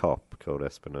 it's a cop called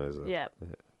Espinoza. Yeah.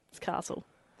 It's Castle.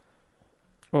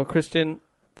 Well, Christian,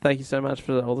 thank you so much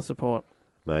for all the support.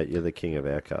 Mate, you're the king of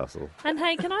our castle. And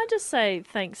hey, can I just say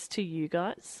thanks to you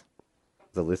guys?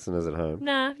 The listeners at home.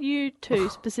 Nah, you two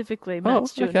specifically, Matt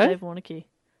Stewart okay. and Dave Warnicky.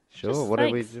 Sure, Just what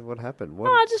did we thanks. do? What happened?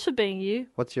 Oh, just for being you.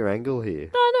 What's your angle here?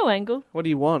 No angle. What do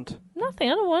you want?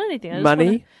 Nothing. I don't want anything. I just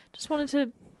Money? Just wanted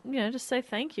to, just say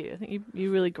thank you. I think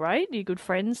you're really great. You're good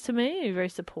friends to me. You're very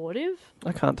supportive.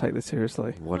 I can't take this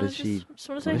seriously. What is she? Just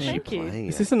want to say thank you.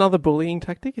 Is this another bullying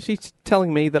tactic? Is she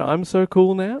telling me that I'm so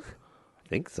cool now? I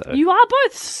think so. You are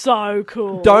both so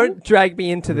cool. Don't drag me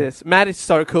into this. Matt is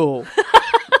so cool.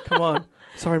 Come on.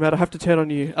 Sorry, Matt, I have to turn on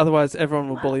you. Otherwise, everyone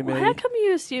will bully me. How come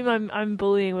you assume I'm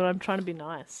bullying when I'm trying to be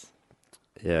nice?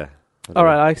 Yeah. All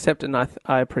right, I accept it and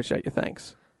I appreciate your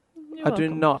thanks. You're I do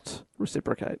welcome. not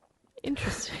reciprocate.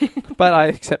 Interesting. But I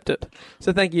accept it.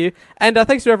 So thank you. And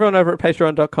thanks to everyone over at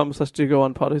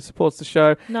patreon.com/dogoonpod who supports the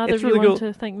show. Neither It's of you really want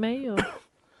cool. to thank me? Or?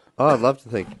 Oh, I'd love to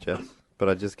thank you, Jess, but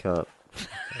I just can't.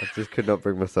 I just could not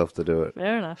bring myself to do it.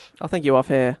 Fair enough. I'll thank you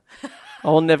off air. I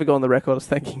will never go on the record as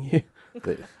thanking you.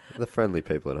 The friendly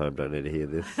people at home don't need to hear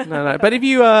this. No. But if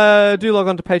you do log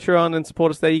on to Patreon and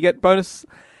support us there, you get bonus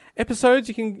episodes.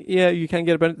 You can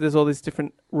get a bonus. There's all these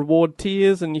different reward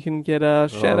tiers, and you can get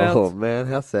shout outs. Oh man,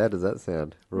 how sad does that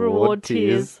sound? Reward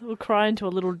tiers. We'll cry into a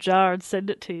little jar and send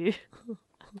it to you.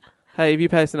 Hey, if you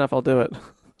pay us enough, I'll do it.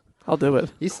 I'll do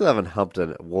it. You still haven't humped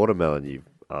a watermelon, you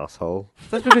asshole.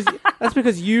 That's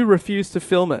because you refuse to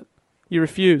film it. You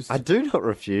refuse. I do not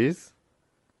refuse.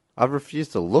 I refuse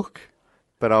to look,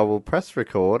 but I will press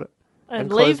record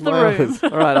and leave close the my room. eyes.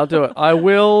 All right, I'll do it. I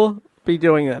will be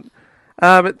doing that.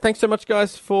 But thanks so much,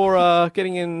 guys, for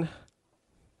getting in.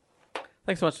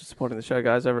 Thanks so much for supporting the show,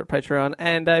 guys, over at Patreon.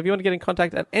 And if you want to get in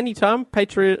contact at any time,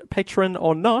 patron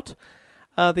or not,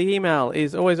 the email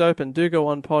is always open,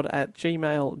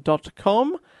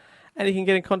 dogoonpod@gmail.com. And you can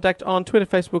get in contact on Twitter,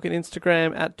 Facebook, and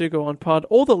Instagram at dogoonpod.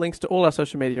 All the links to all our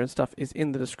social media and stuff is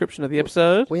in the description of the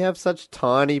episode. We have such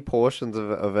tiny portions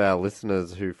of our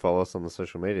listeners who follow us on the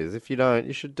social medias. If you don't,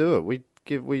 you should do it. We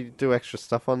do extra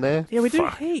stuff on there. Yeah, we do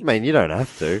Fuck. heaps. I mean, you don't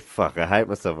have to. Fuck, I hate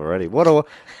myself already. Do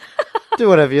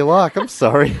whatever you like. I'm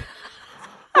sorry.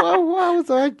 Why was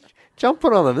I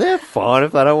jumping on them? They're fine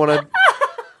if they don't want to.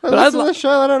 Listen to the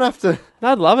show. They don't have to.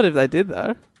 I'd love it if they did,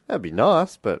 though. That'd be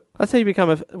nice, but That's how you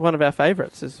become one of our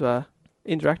favourites, is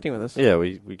interacting with us. yeah,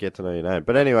 we get to know your name.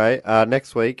 But anyway,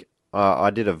 next week I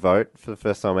did a vote for the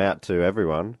first time out to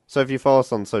everyone. So if you follow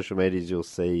us on social medias, you'll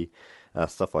see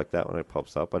stuff like that when it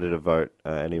pops up. I did a vote.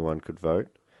 Anyone could vote,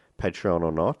 Patreon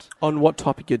or not. On what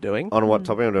topic you're doing? On what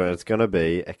topic I'm doing. It's going to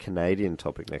be a Canadian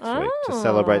topic next week to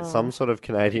celebrate some sort of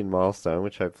Canadian milestone,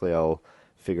 which hopefully I'll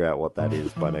figure out what that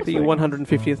is by next The week.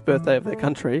 150th birthday of their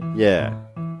country. Yeah.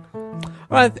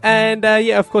 All right, and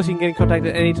of course you can get in contact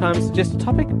at any time, suggest a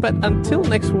topic. But until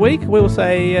next week, we will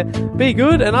say be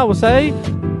good, and I will say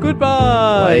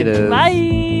goodbye. Later.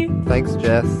 Bye. Thanks,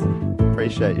 Jess.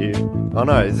 Appreciate you. Oh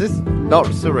no, is this not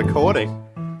still recording?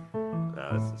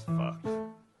 No, this is fucked.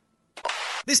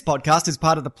 This podcast is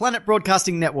part of the Planet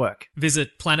Broadcasting Network.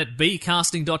 Visit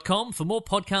planetbcasting.com for more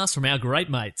podcasts from our great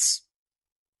mates.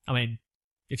 I mean,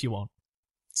 if you want.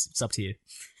 It's up to you.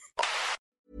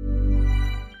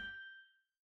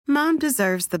 Mom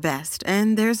deserves the best,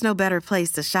 and there's no better place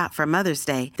to shop for Mother's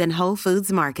Day than Whole Foods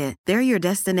Market. They're your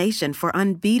destination for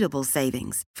unbeatable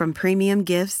savings, from premium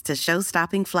gifts to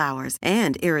show-stopping flowers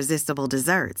and irresistible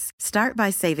desserts. Start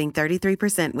by saving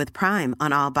 33% with Prime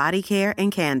on all body care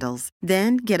and candles.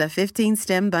 Then get a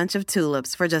 15-stem bunch of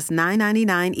tulips for just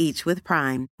 $9.99 each with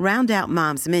Prime. Round out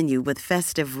Mom's menu with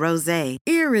festive rosé,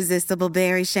 irresistible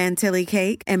berry chantilly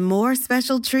cake, and more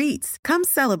special treats. Come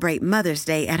celebrate Mother's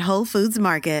Day at Whole Foods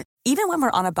Market. Even when we're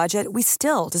on a budget, we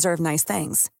still deserve nice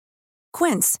things.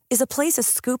 Quince is a place to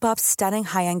scoop up stunning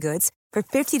high-end goods for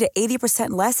 50 to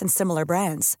 80% less than similar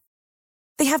brands.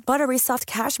 They have buttery soft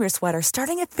cashmere sweaters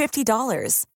starting at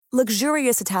 $50,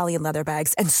 luxurious Italian leather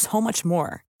bags, and so much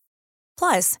more.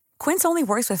 Plus, Quince only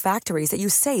works with factories that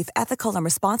use safe, ethical, and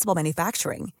responsible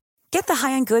manufacturing. Get the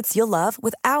high-end goods you'll love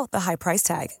without the high price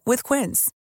tag with Quince.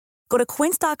 Go to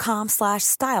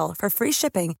quince.com/style for free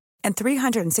shipping and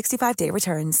 365-day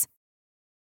returns.